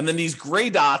feel. And then these gray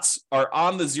dots are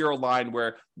on the zero line,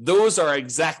 where those are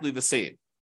exactly the same.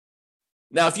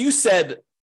 Now, if you said,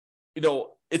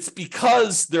 it's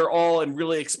because they're all in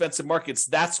really expensive markets,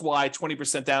 that's why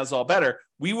 20% down is all better,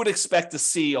 we would expect to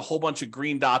see a whole bunch of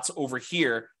green dots over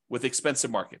here with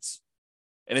expensive markets.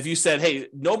 And if you said, hey,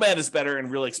 Nomad is better in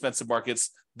really expensive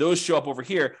markets, those show up over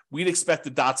here, we'd expect the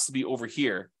dots to be over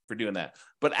here for doing that.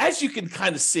 But as you can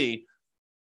kind of see,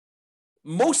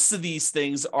 most of these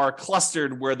things are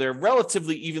clustered where they're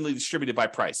relatively evenly distributed by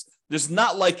price. There's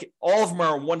not like all of them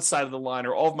are on one side of the line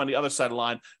or all of them on the other side of the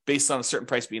line based on a certain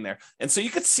price being there. And so you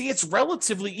could see it's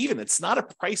relatively even. It's not a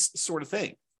price sort of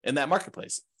thing in that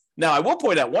marketplace. Now, I will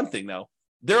point out one thing, though.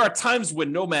 There are times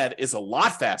when Nomad is a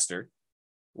lot faster,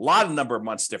 a lot of number of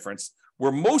months difference,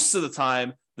 where most of the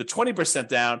time, the 20%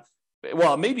 down,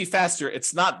 well, it may be faster.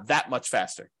 It's not that much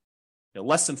faster,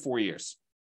 less than 4 years.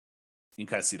 You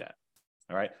can kind of see that.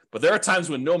 All right. But there are times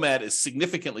when Nomad is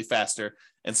significantly faster.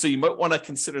 And so you might want to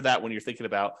consider that when you're thinking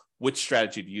about which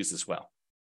strategy to use as well.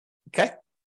 Okay. All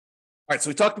right. So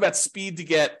we talked about speed to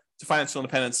get to financial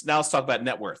independence. Now let's talk about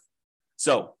net worth.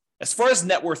 So as far as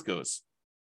net worth goes,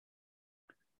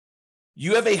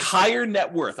 you have a higher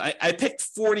net worth. I picked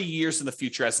 40 years in the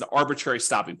future as an arbitrary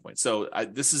stopping point. So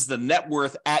this is the net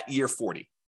worth at year 40.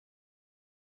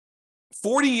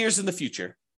 40 years in the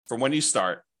future from when you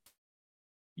start,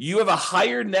 you have a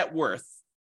higher net worth,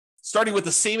 starting with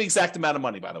the same exact amount of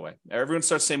money, by the way. Everyone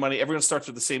starts the same money. Everyone starts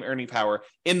with the same earning power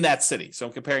in that city. So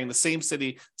I'm comparing the same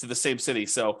city to the same city.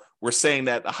 So we're saying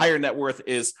that a higher net worth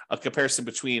is a comparison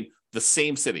between the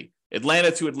same city,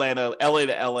 Atlanta to Atlanta, LA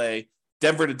to LA,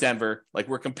 Denver to Denver. Like,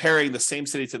 we're comparing the same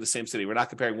city to the same city. We're not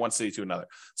comparing one city to another.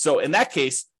 So in that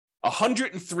case,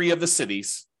 103 of the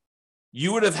cities,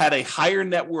 you would have had a higher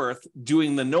net worth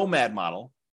doing the Nomad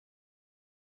model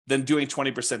than doing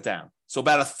 20% down. So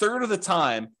about a third of the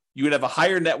time, you would have a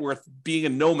higher net worth being a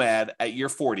Nomad at year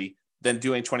 40 than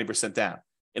doing 20% down.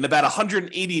 In about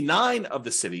 189 of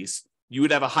the cities, you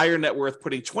would have a higher net worth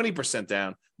putting 20%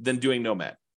 down than doing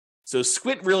Nomad. So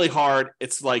squint really hard.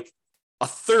 It's like a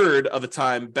third of the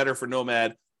time better for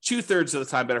Nomad, 2/3 of the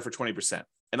time better for 20%.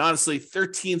 And honestly,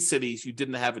 13 cities, you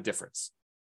didn't have a difference,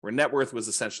 where net worth was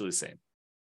essentially the same.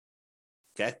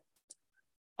 Okay.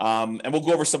 And we'll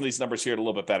go over some of these numbers here a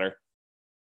little bit better.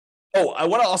 Oh, I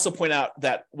want to also point out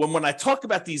that when I talk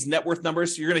about these net worth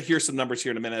numbers, you're going to hear some numbers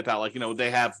here in a minute about like,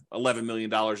 they have $11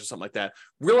 million or something like that.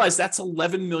 Realize that's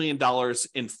 $11 million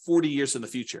in 40 years in the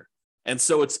future. And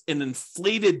so it's an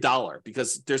inflated dollar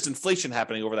because there's inflation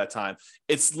happening over that time.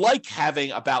 It's like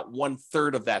having about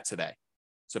 1/3 of that today.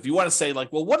 So if you want to say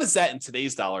like, well, what is that in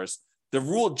today's dollars?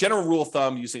 The general rule of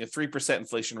thumb using a 3%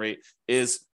 inflation rate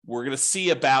is we're going to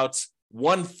see about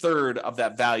 1/3 of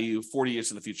that value 40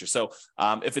 years in the future. So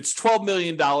if it's $12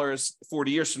 million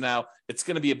 40 years from now, it's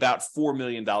going to be about $4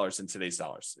 million in today's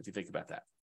dollars, if you think about that.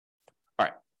 All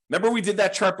right. Remember we did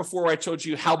that chart before where I told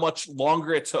you how much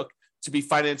longer it took to be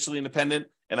financially independent?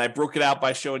 And I broke it out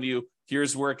by showing you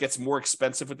here's where it gets more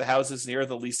expensive with the houses, and here are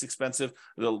the least expensive,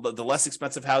 the less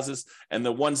expensive houses. And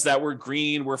the ones that were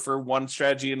green were for one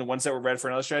strategy and the ones that were red for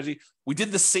another strategy. We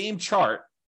did the same chart,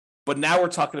 but now we're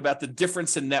talking about the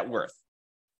difference in net worth.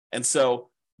 And so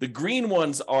the green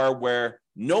ones are where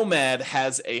Nomad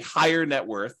has a higher net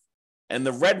worth, and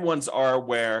the red ones are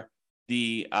where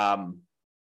the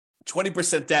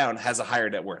 20% down has a higher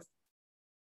net worth.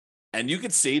 And you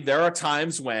can see there are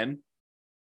times when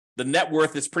the net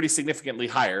worth is pretty significantly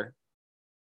higher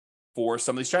for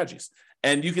some of these strategies.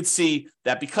 And you can see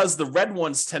that because the red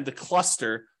ones tend to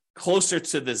cluster closer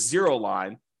to the zero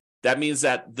line, that means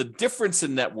that the difference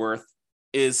in net worth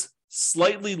is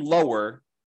slightly lower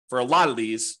for a lot of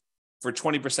these for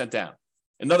 20% down.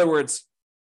 In other words,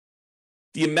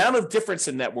 the amount of difference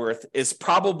in net worth is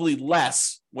probably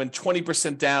less when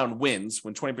 20% down wins,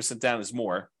 when 20% down is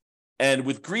more. And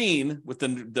with green, with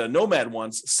the Nomad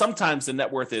ones, sometimes the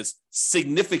net worth is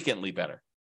significantly better.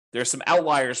 There are some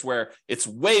outliers where it's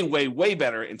way, way, way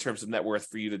better in terms of net worth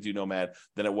for you to do Nomad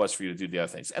than it was for you to do the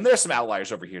other things. And there are some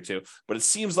outliers over here too, but it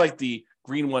seems like the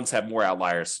green ones have more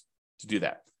outliers to do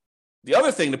that. The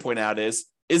other thing to point out is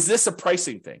this a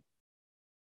pricing thing?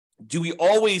 Do we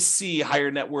always see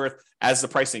higher net worth as the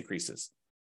price increases?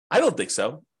 I don't think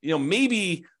so.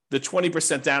 Maybe the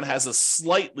 20% down has a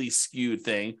slightly skewed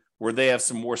thing where they have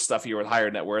some more stuff here with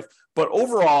higher net worth. But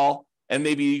overall, and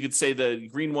maybe you could say the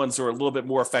green ones are a little bit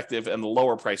more effective in the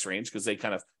lower price range because they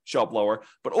kind of show up lower.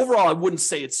 But overall, I wouldn't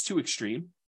say it's too extreme.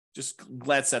 Just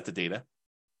glance at the data.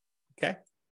 Okay.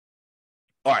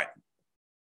 All right.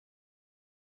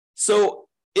 So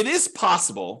it is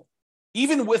possible,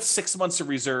 even with 6 months of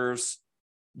reserves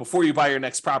before you buy your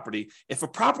next property, if a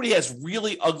property has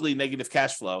really ugly negative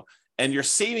cash flow and your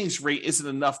savings rate isn't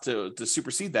enough to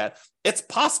supersede that, it's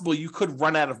possible you could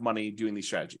run out of money doing these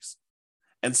strategies.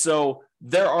 And so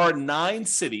there are 9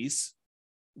 cities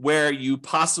where you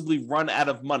possibly run out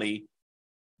of money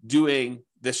doing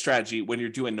this strategy when you're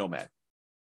doing Nomad.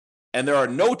 And there are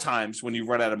no times when you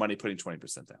run out of money putting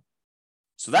 20% down.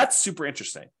 So that's super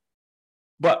interesting.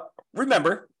 But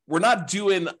remember, we're not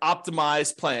doing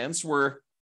optimized plans. We're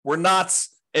not,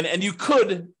 and you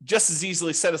could just as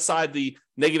easily set aside the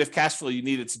negative cash flow you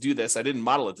needed to do this. I didn't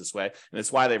model it this way, and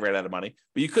it's why they ran out of money.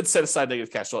 But you could set aside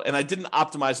negative cash flow, and I didn't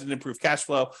optimize it and improve cash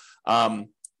flow.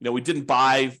 We didn't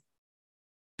buy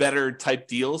better type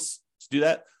deals to do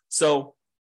that. So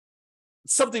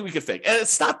it's something we could fake. And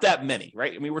it's not that many,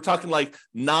 right? I mean, we're talking like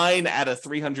 9 out of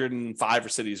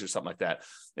 305 cities or something like that.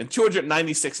 And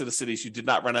 296 of the cities, you did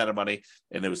not run out of money,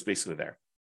 and it was basically there.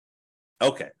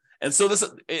 Okay. And so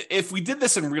if we did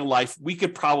this in real life, we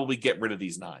could probably get rid of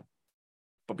these 9.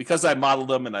 But because I modeled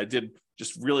them and I did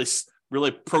just really,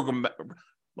 really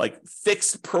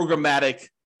fixed programmatic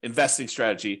investing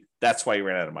strategy, that's why you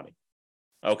ran out of money.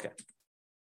 Okay.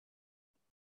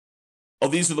 Oh,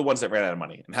 these are the ones that ran out of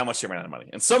money and how much they ran out of money.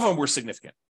 And some of them were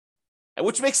significant,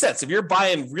 which makes sense. If you're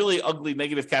buying really ugly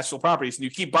negative cash flow properties and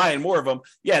you keep buying more of them,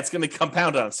 yeah, it's going to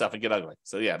compound on itself and get ugly.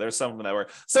 So yeah, there's some of them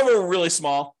some of them were really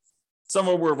small. Some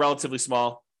of them were relatively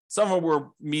small. Some of them were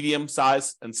medium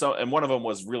size. And one of them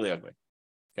was really ugly.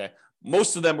 Okay.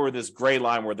 Most of them were this gray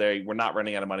line where they were not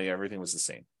running out of money. Everything was the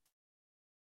same.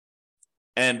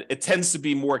 And it tends to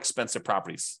be more expensive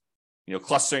properties,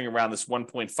 clustering around this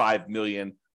 1.5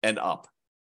 million and up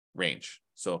range.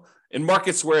 So in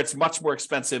markets where it's much more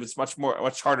expensive, it's much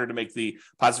harder to make the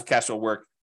positive cash flow work.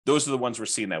 Those are the ones we're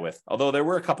seeing that with. Although there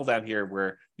were a couple down here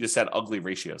where you just had ugly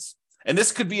ratios. And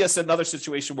this could be another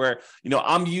situation where,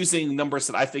 I'm using numbers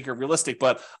that I think are realistic,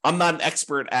 but I'm not an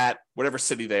expert at whatever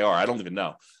city they are. I don't even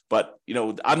know. But,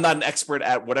 I'm not an expert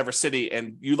at whatever city.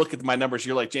 And you look at my numbers,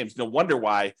 you're like, James, no wonder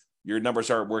why your numbers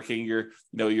aren't working. Your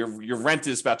rent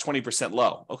is about 20%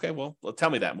 low. Okay, well, tell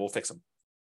me that and we'll fix them.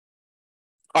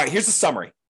 All right, here's the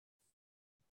summary.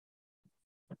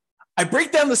 I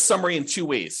break down the summary in 2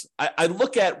 ways. I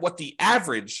look at what the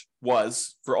average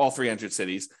was for all 300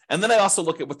 cities. And then I also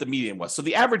look at what the median was. So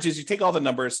the average is you take all the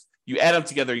numbers, you add them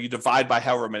together, you divide by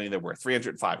however many there were,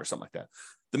 305 or something like that.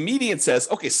 The median says,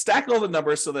 okay, stack all the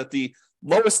numbers so that the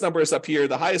lowest number is up here,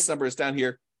 the highest number is down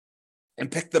here, and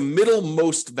pick the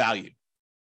middlemost value.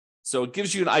 So it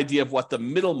gives you an idea of what the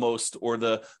middlemost or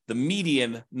the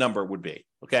median number would be.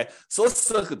 Okay, so let's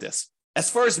look at this. As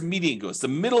far as median goes, the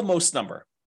middlemost number,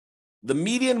 the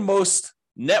median most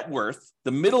net worth,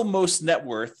 the middlemost net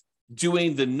worth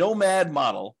doing the Nomad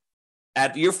model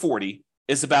at year 40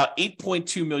 is about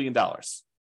 $8.2 million.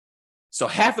 So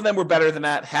half of them were better than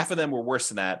that, half of them were worse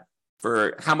than that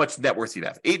for how much net worth you'd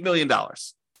have. $8 million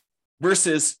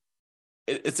versus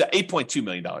it's at $8.2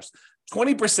 million.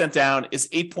 20% down is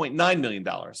 $8.9 million.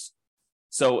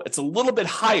 So it's a little bit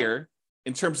higher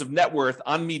in terms of net worth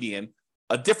on median,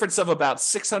 a difference of about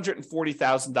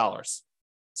 $640,000.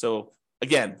 So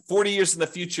again, 40 years in the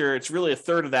future, it's really a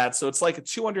third of that. So it's like a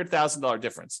 $200,000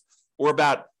 difference, or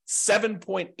about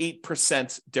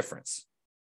 7.8% difference.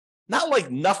 Not like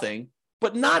nothing,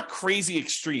 but not crazy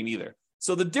extreme either.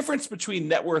 So the difference between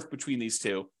net worth between these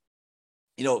two,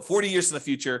 40 years in the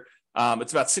future,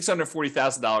 it's about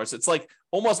 $640,000. It's like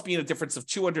almost being a difference of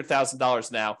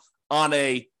 $200,000 now on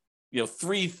a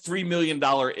 $3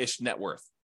 million-ish net worth.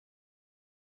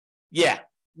 Yeah,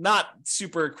 not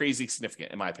super crazy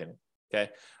significant in my opinion. Okay.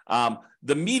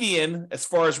 The median, as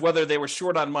far as whether they were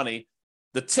short on money,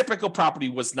 the typical property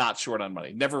was not short on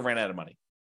money, never ran out of money.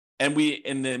 And we,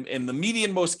 in the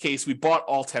median most case, we bought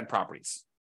all 10 properties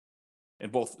in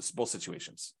both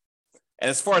situations. And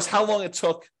as far as how long it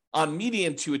took on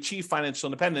median to achieve financial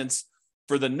independence,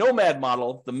 for the Nomad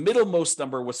model, the middlemost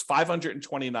number was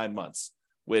 529 months,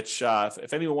 which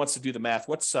if anyone wants to do the math,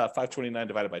 what's 529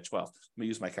 divided by 12? Let me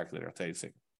use my calculator. I'll tell you in a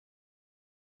second.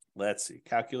 Let's see,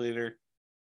 calculator,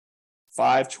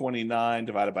 529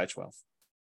 divided by 12.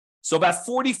 So about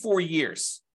 44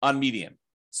 years on median.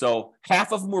 So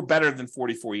half of them were better than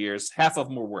 44 years, half of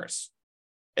them were worse.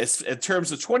 In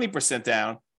terms of 20%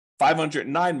 down,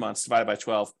 509 months divided by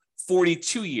 12,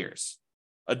 42 years.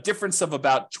 A difference of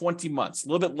about 20 months, a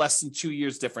little bit less than 2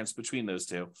 years difference between those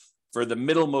two for the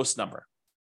middlemost number.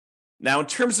 Now, in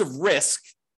terms of risk,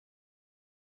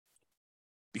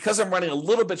 because I'm running a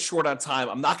little bit short on time,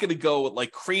 I'm not going to go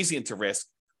like crazy into risk,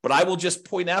 but I will just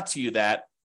point out to you that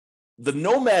the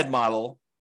Nomad model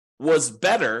was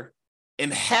better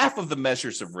in half of the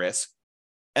measures of risk,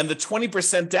 and the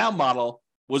 20% down model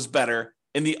was better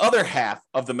in the other half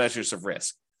of the measures of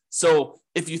risk. So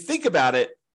if you think about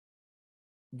it,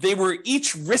 they were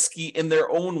each risky in their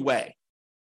own way.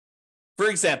 For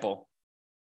example,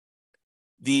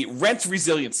 the rent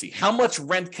resiliency, how much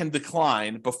rent can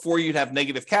decline before you'd have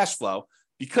negative cash flow,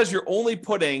 because you're only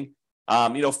putting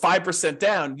 5%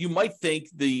 down, you might think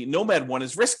the Nomad one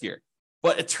is riskier.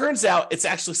 But it turns out it's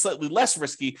actually slightly less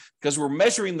risky because we're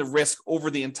measuring the risk over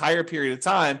the entire period of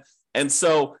time. And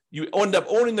so you end up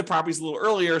owning the properties a little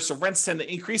earlier, so rents tend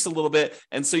to increase a little bit.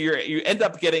 And so you end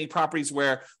up getting properties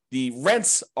where the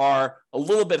rents are a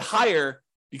little bit higher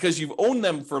because you've owned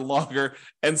them for longer.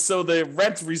 And so the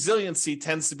rent resiliency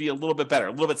tends to be a little bit better,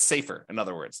 a little bit safer, in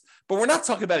other words. But we're not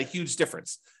talking about a huge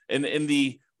difference. In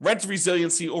the rent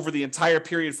resiliency over the entire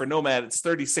period for Nomad, it's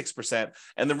 36%.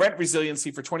 And the rent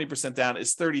resiliency for 20% down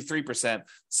is 33%.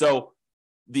 So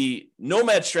the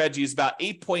Nomad strategy is about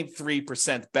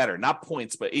 8.3% better, not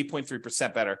points, but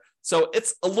 8.3% better. So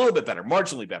it's a little bit better,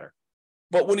 marginally better.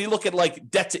 But when you look at like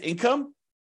debt to income,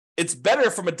 it's better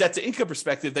from a debt to income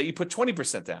perspective that you put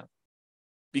 20% down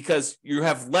because you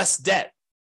have less debt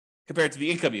compared to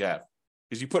the income you have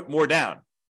because you put more down.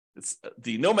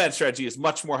 The Nomad strategy is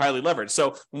much more highly leveraged.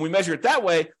 So when we measure it that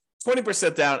way,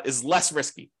 20% down is less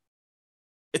risky.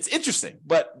 It's interesting,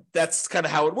 but that's kind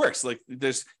of how it works. Like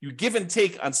you give and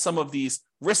take on some of these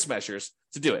risk measures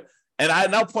to do it. And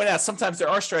I'll point out sometimes there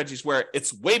are strategies where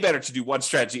it's way better to do one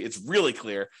strategy. It's really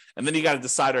clear. And then you got to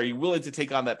decide, are you willing to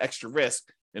take on that extra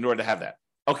risk in order to have that?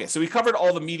 Okay, so we covered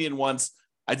all the median ones.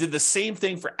 I did the same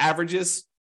thing for averages.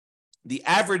 The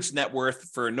average net worth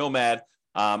for Nomad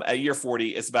at year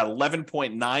 40 is about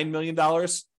 $11.9 million.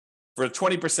 For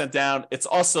 20% down, it's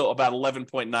also about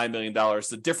 $11.9 million.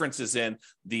 The difference is in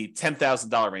the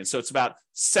 $10,000 range. So it's about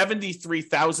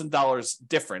 $73,000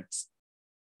 difference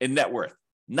in net worth.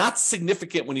 Not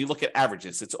significant when you look at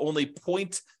averages. It's only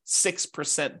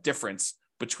 0.6% difference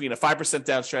between a 5%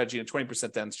 down strategy and a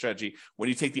 20% down strategy when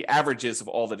you take the averages of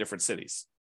all the different cities.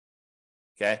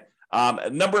 Okay.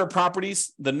 Number of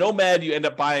properties, the Nomad, you end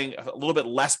up buying a little bit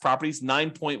less properties,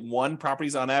 9.1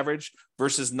 properties on average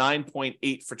versus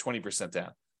 9.8 for 20%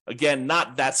 down. Again,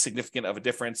 not that significant of a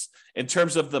difference. In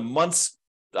terms of the months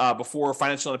before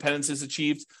financial independence is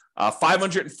achieved.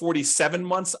 547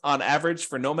 months on average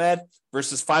for Nomad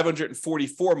versus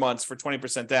 544 months for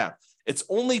 20% down. It's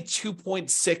only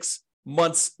 2.6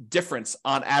 months difference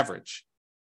on average.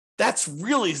 That's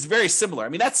really very similar. I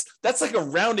mean, that's like a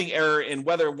rounding error in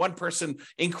whether one person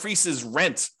increases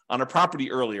rent on a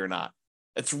property early or not.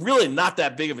 It's really not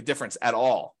that big of a difference at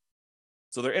all.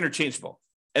 So they're interchangeable.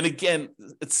 And again,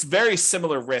 it's very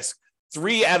similar risk.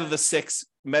 3 out of the 6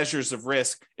 measures of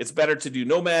risk, it's better to do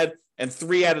Nomad, and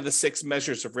 3 out of the 6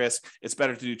 measures of risk, it's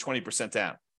better to do 20%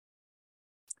 down.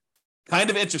 Kind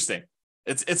of interesting.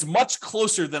 It's much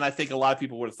closer than I think a lot of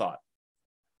people would have thought.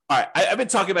 All right, I've been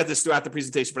talking about this throughout the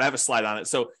presentation, but I have a slide on it.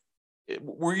 So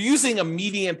we're using a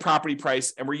median property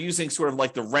price, and we're using sort of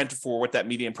like the rent for what that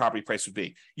median property price would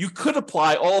be. You could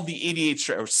apply all of the 88,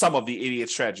 or some of the 88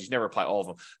 strategies, never apply all of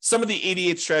them. Some of the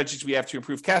 88 strategies we have to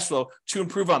improve cash flow to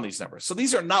improve on these numbers. So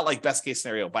these are not like best case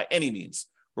scenario by any means.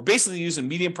 We're basically using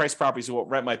median price properties and what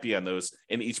rent might be on those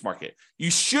in each market. You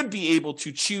should be able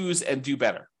to choose and do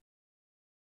better.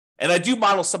 And I do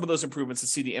model some of those improvements and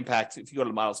see the impact. If you go to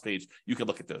the models page, you can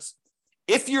look at those.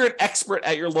 If you're an expert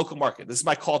at your local market, this is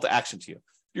my call to action to you.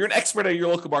 If you're an expert at your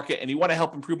local market and you want to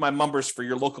help improve my numbers for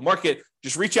your local market,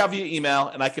 just reach out via email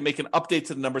and I can make an update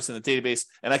to the numbers in the database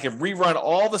and I can rerun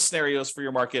all the scenarios for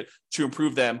your market to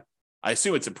improve them. I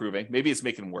assume it's improving. Maybe it's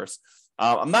making them worse.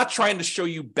 I'm not trying to show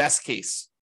you best case.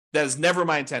 That is never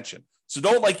my intention. So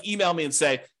don't like email me and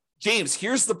say, James,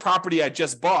 here's the property I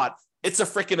just bought. It's a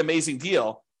freaking amazing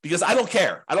deal. Because I don't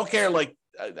care. I don't care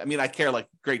I care like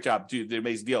great job, dude, the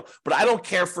amazing deal. But I don't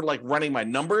care for like running my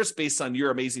numbers based on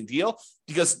your amazing deal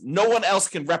because no one else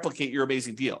can replicate your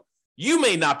amazing deal. You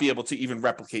may not be able to even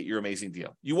replicate your amazing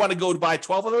deal. You want to go buy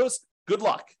 12 of those? Good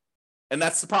luck. And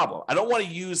that's the problem. I don't want to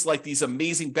use like these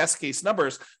amazing best case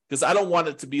numbers because I don't want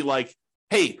it to be like,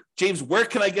 hey, James, where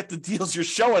can I get the deals you're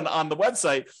showing on the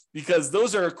website? Because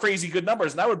those are crazy good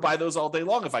numbers. And I would buy those all day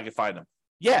long if I could find them.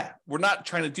 Yeah, we're not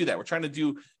trying to do that. We're trying to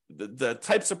do the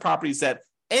types of properties that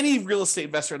any real estate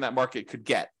investor in that market could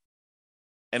get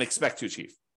and expect to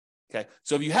achieve. Okay,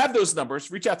 so if you have those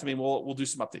numbers, reach out to me and we'll do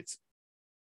some updates.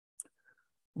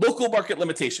 Local market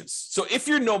limitations. So if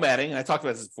you're nomading, and I talked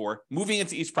about this before, moving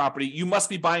into each property, you must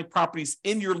be buying properties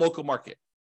in your local market.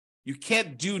 You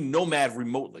can't do nomad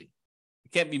remotely. You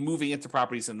can't be moving into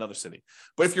properties in another city.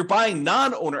 But if you're buying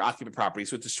non-owner occupant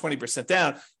properties, which is 20%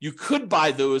 down, you could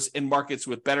buy those in markets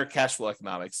with better cash flow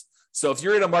economics. So if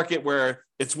you're in a market where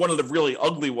it's one of the really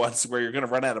ugly ones where you're going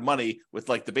to run out of money with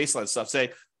like the baseline stuff,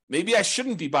 say, maybe I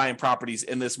shouldn't be buying properties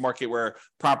in this market where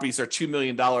properties are $2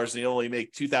 million and you only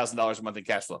make $2,000 a month in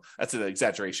cash flow. That's an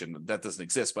exaggeration. That doesn't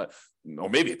exist, or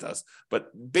maybe it does. But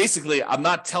basically, I'm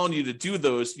not telling you to do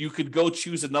those. You could go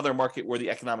choose another market where the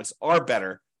economics are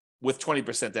better with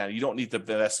 20% down. You don't need to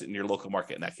invest in your local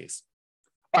market in that case.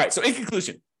 All right. So in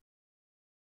conclusion,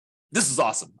 this is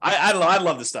awesome. I don't know. I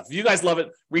love this stuff. If you guys love it,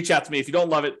 reach out to me. If you don't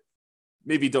love it,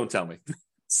 maybe don't tell me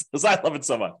because I love it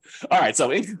so much. All right.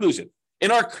 So in conclusion,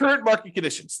 in our current market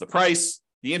conditions, the price,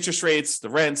 the interest rates, the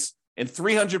rents, in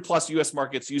 300 plus US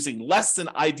markets using less than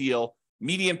ideal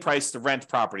median price to rent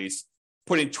properties,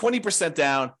 putting 20%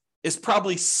 down is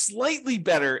probably slightly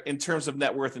better in terms of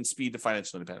net worth and speed to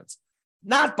financial independence.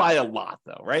 Not by a lot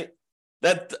though, right?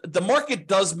 That the market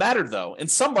does matter though. In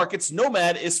some markets,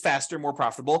 nomad is faster, more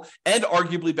profitable, and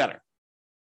arguably better.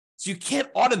 So you can't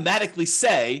automatically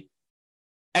say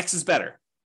X is better.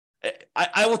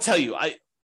 I will tell you,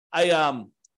 I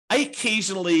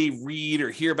occasionally read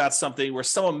or hear about something where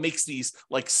someone makes these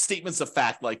like statements of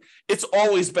fact, like it's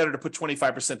always better to put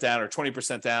 25% down or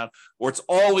 20% down, or it's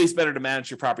always better to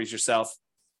manage your properties yourself.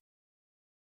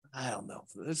 I don't know.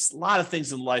 There's a lot of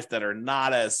things in life that are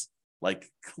not as like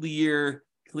clear,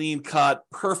 clean cut,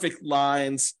 perfect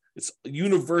lines. It's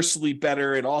universally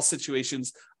better in all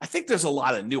situations. I think there's a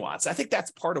lot of nuance. I think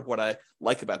that's part of what I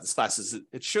like about this class is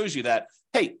it shows you that,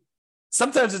 hey,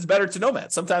 sometimes it's better to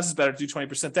nomad. Sometimes it's better to do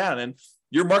 20% down, and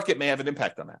your market may have an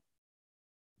impact on that.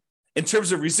 In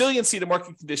terms of resiliency to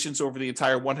market conditions over the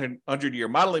entire 100-year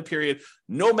modeling period,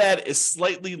 nomad is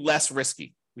slightly less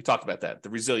risky. We talked about that, the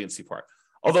resiliency part.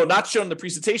 Although not shown in the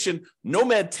presentation,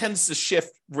 nomad tends to shift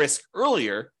risk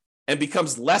earlier and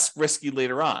becomes less risky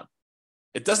later on.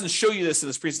 It doesn't show you this in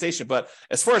this presentation, but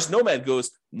as far as nomad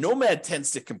goes, nomad tends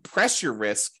to compress your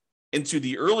risk into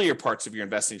the earlier parts of your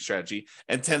investing strategy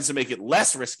and tends to make it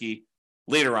less risky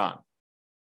later on.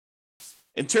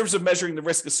 In terms of measuring the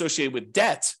risk associated with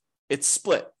debt, it's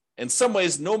split. In some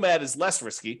ways, nomad is less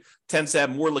risky, tends to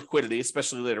have more liquidity,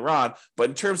 especially later on. But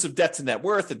in terms of debt to net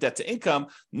worth and debt to income,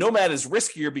 nomad is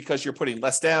riskier because you're putting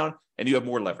less down and you have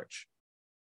more leverage.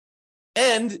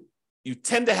 And you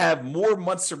tend to have more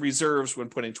months of reserves when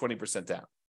putting 20% down.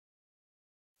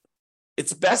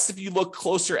 It's best if you look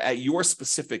closer at your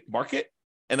specific market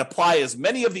and apply as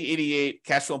many of the 88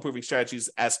 cash flow improving strategies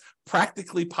as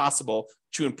practically possible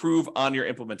to improve on your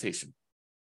implementation.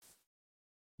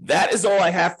 That is all I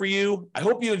have for you. I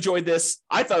hope you enjoyed this.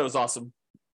 I thought it was awesome.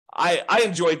 I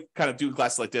enjoyed kind of doing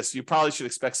classes like this. You probably should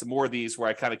expect some more of these where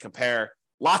I kind of compare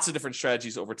lots of different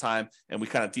strategies over time and we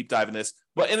kind of deep dive in this.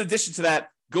 But in addition to that,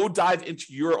 go dive into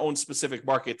your own specific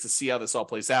market to see how this all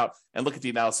plays out and look at the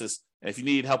analysis. And if you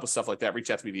need help with stuff like that, reach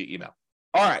out to me via email.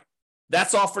 All right.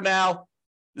 That's all for now.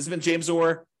 This has been James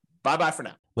Orr. Bye-bye for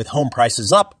now. With home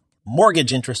prices up,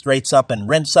 mortgage interest rates up, and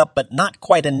rents up, but not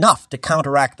quite enough to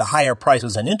counteract the higher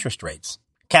prices and interest rates,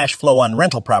 cash flow on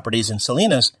rental properties in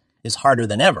Salinas is harder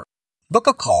than ever. Book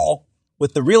a call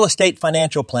with the Real Estate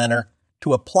Financial Planner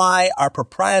to apply our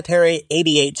proprietary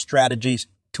 88 strategies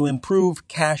to improve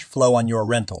cash flow on your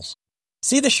rentals.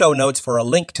 See the show notes for a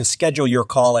link to schedule your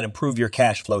call and improve your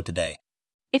cash flow today.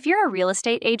 If you're a real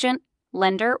estate agent,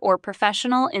 lender, or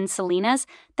professional in Salinas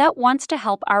that wants to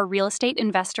help our real estate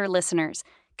investor listeners,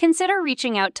 consider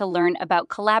reaching out to learn about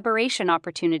collaboration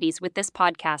opportunities with this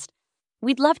podcast.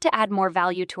 We'd love to add more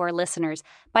value to our listeners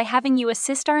by having you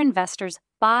assist our investors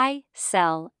buy,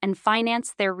 sell, and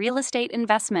finance their real estate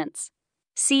investments.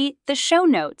 See the show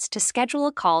notes to schedule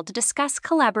a call to discuss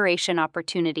collaboration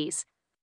opportunities.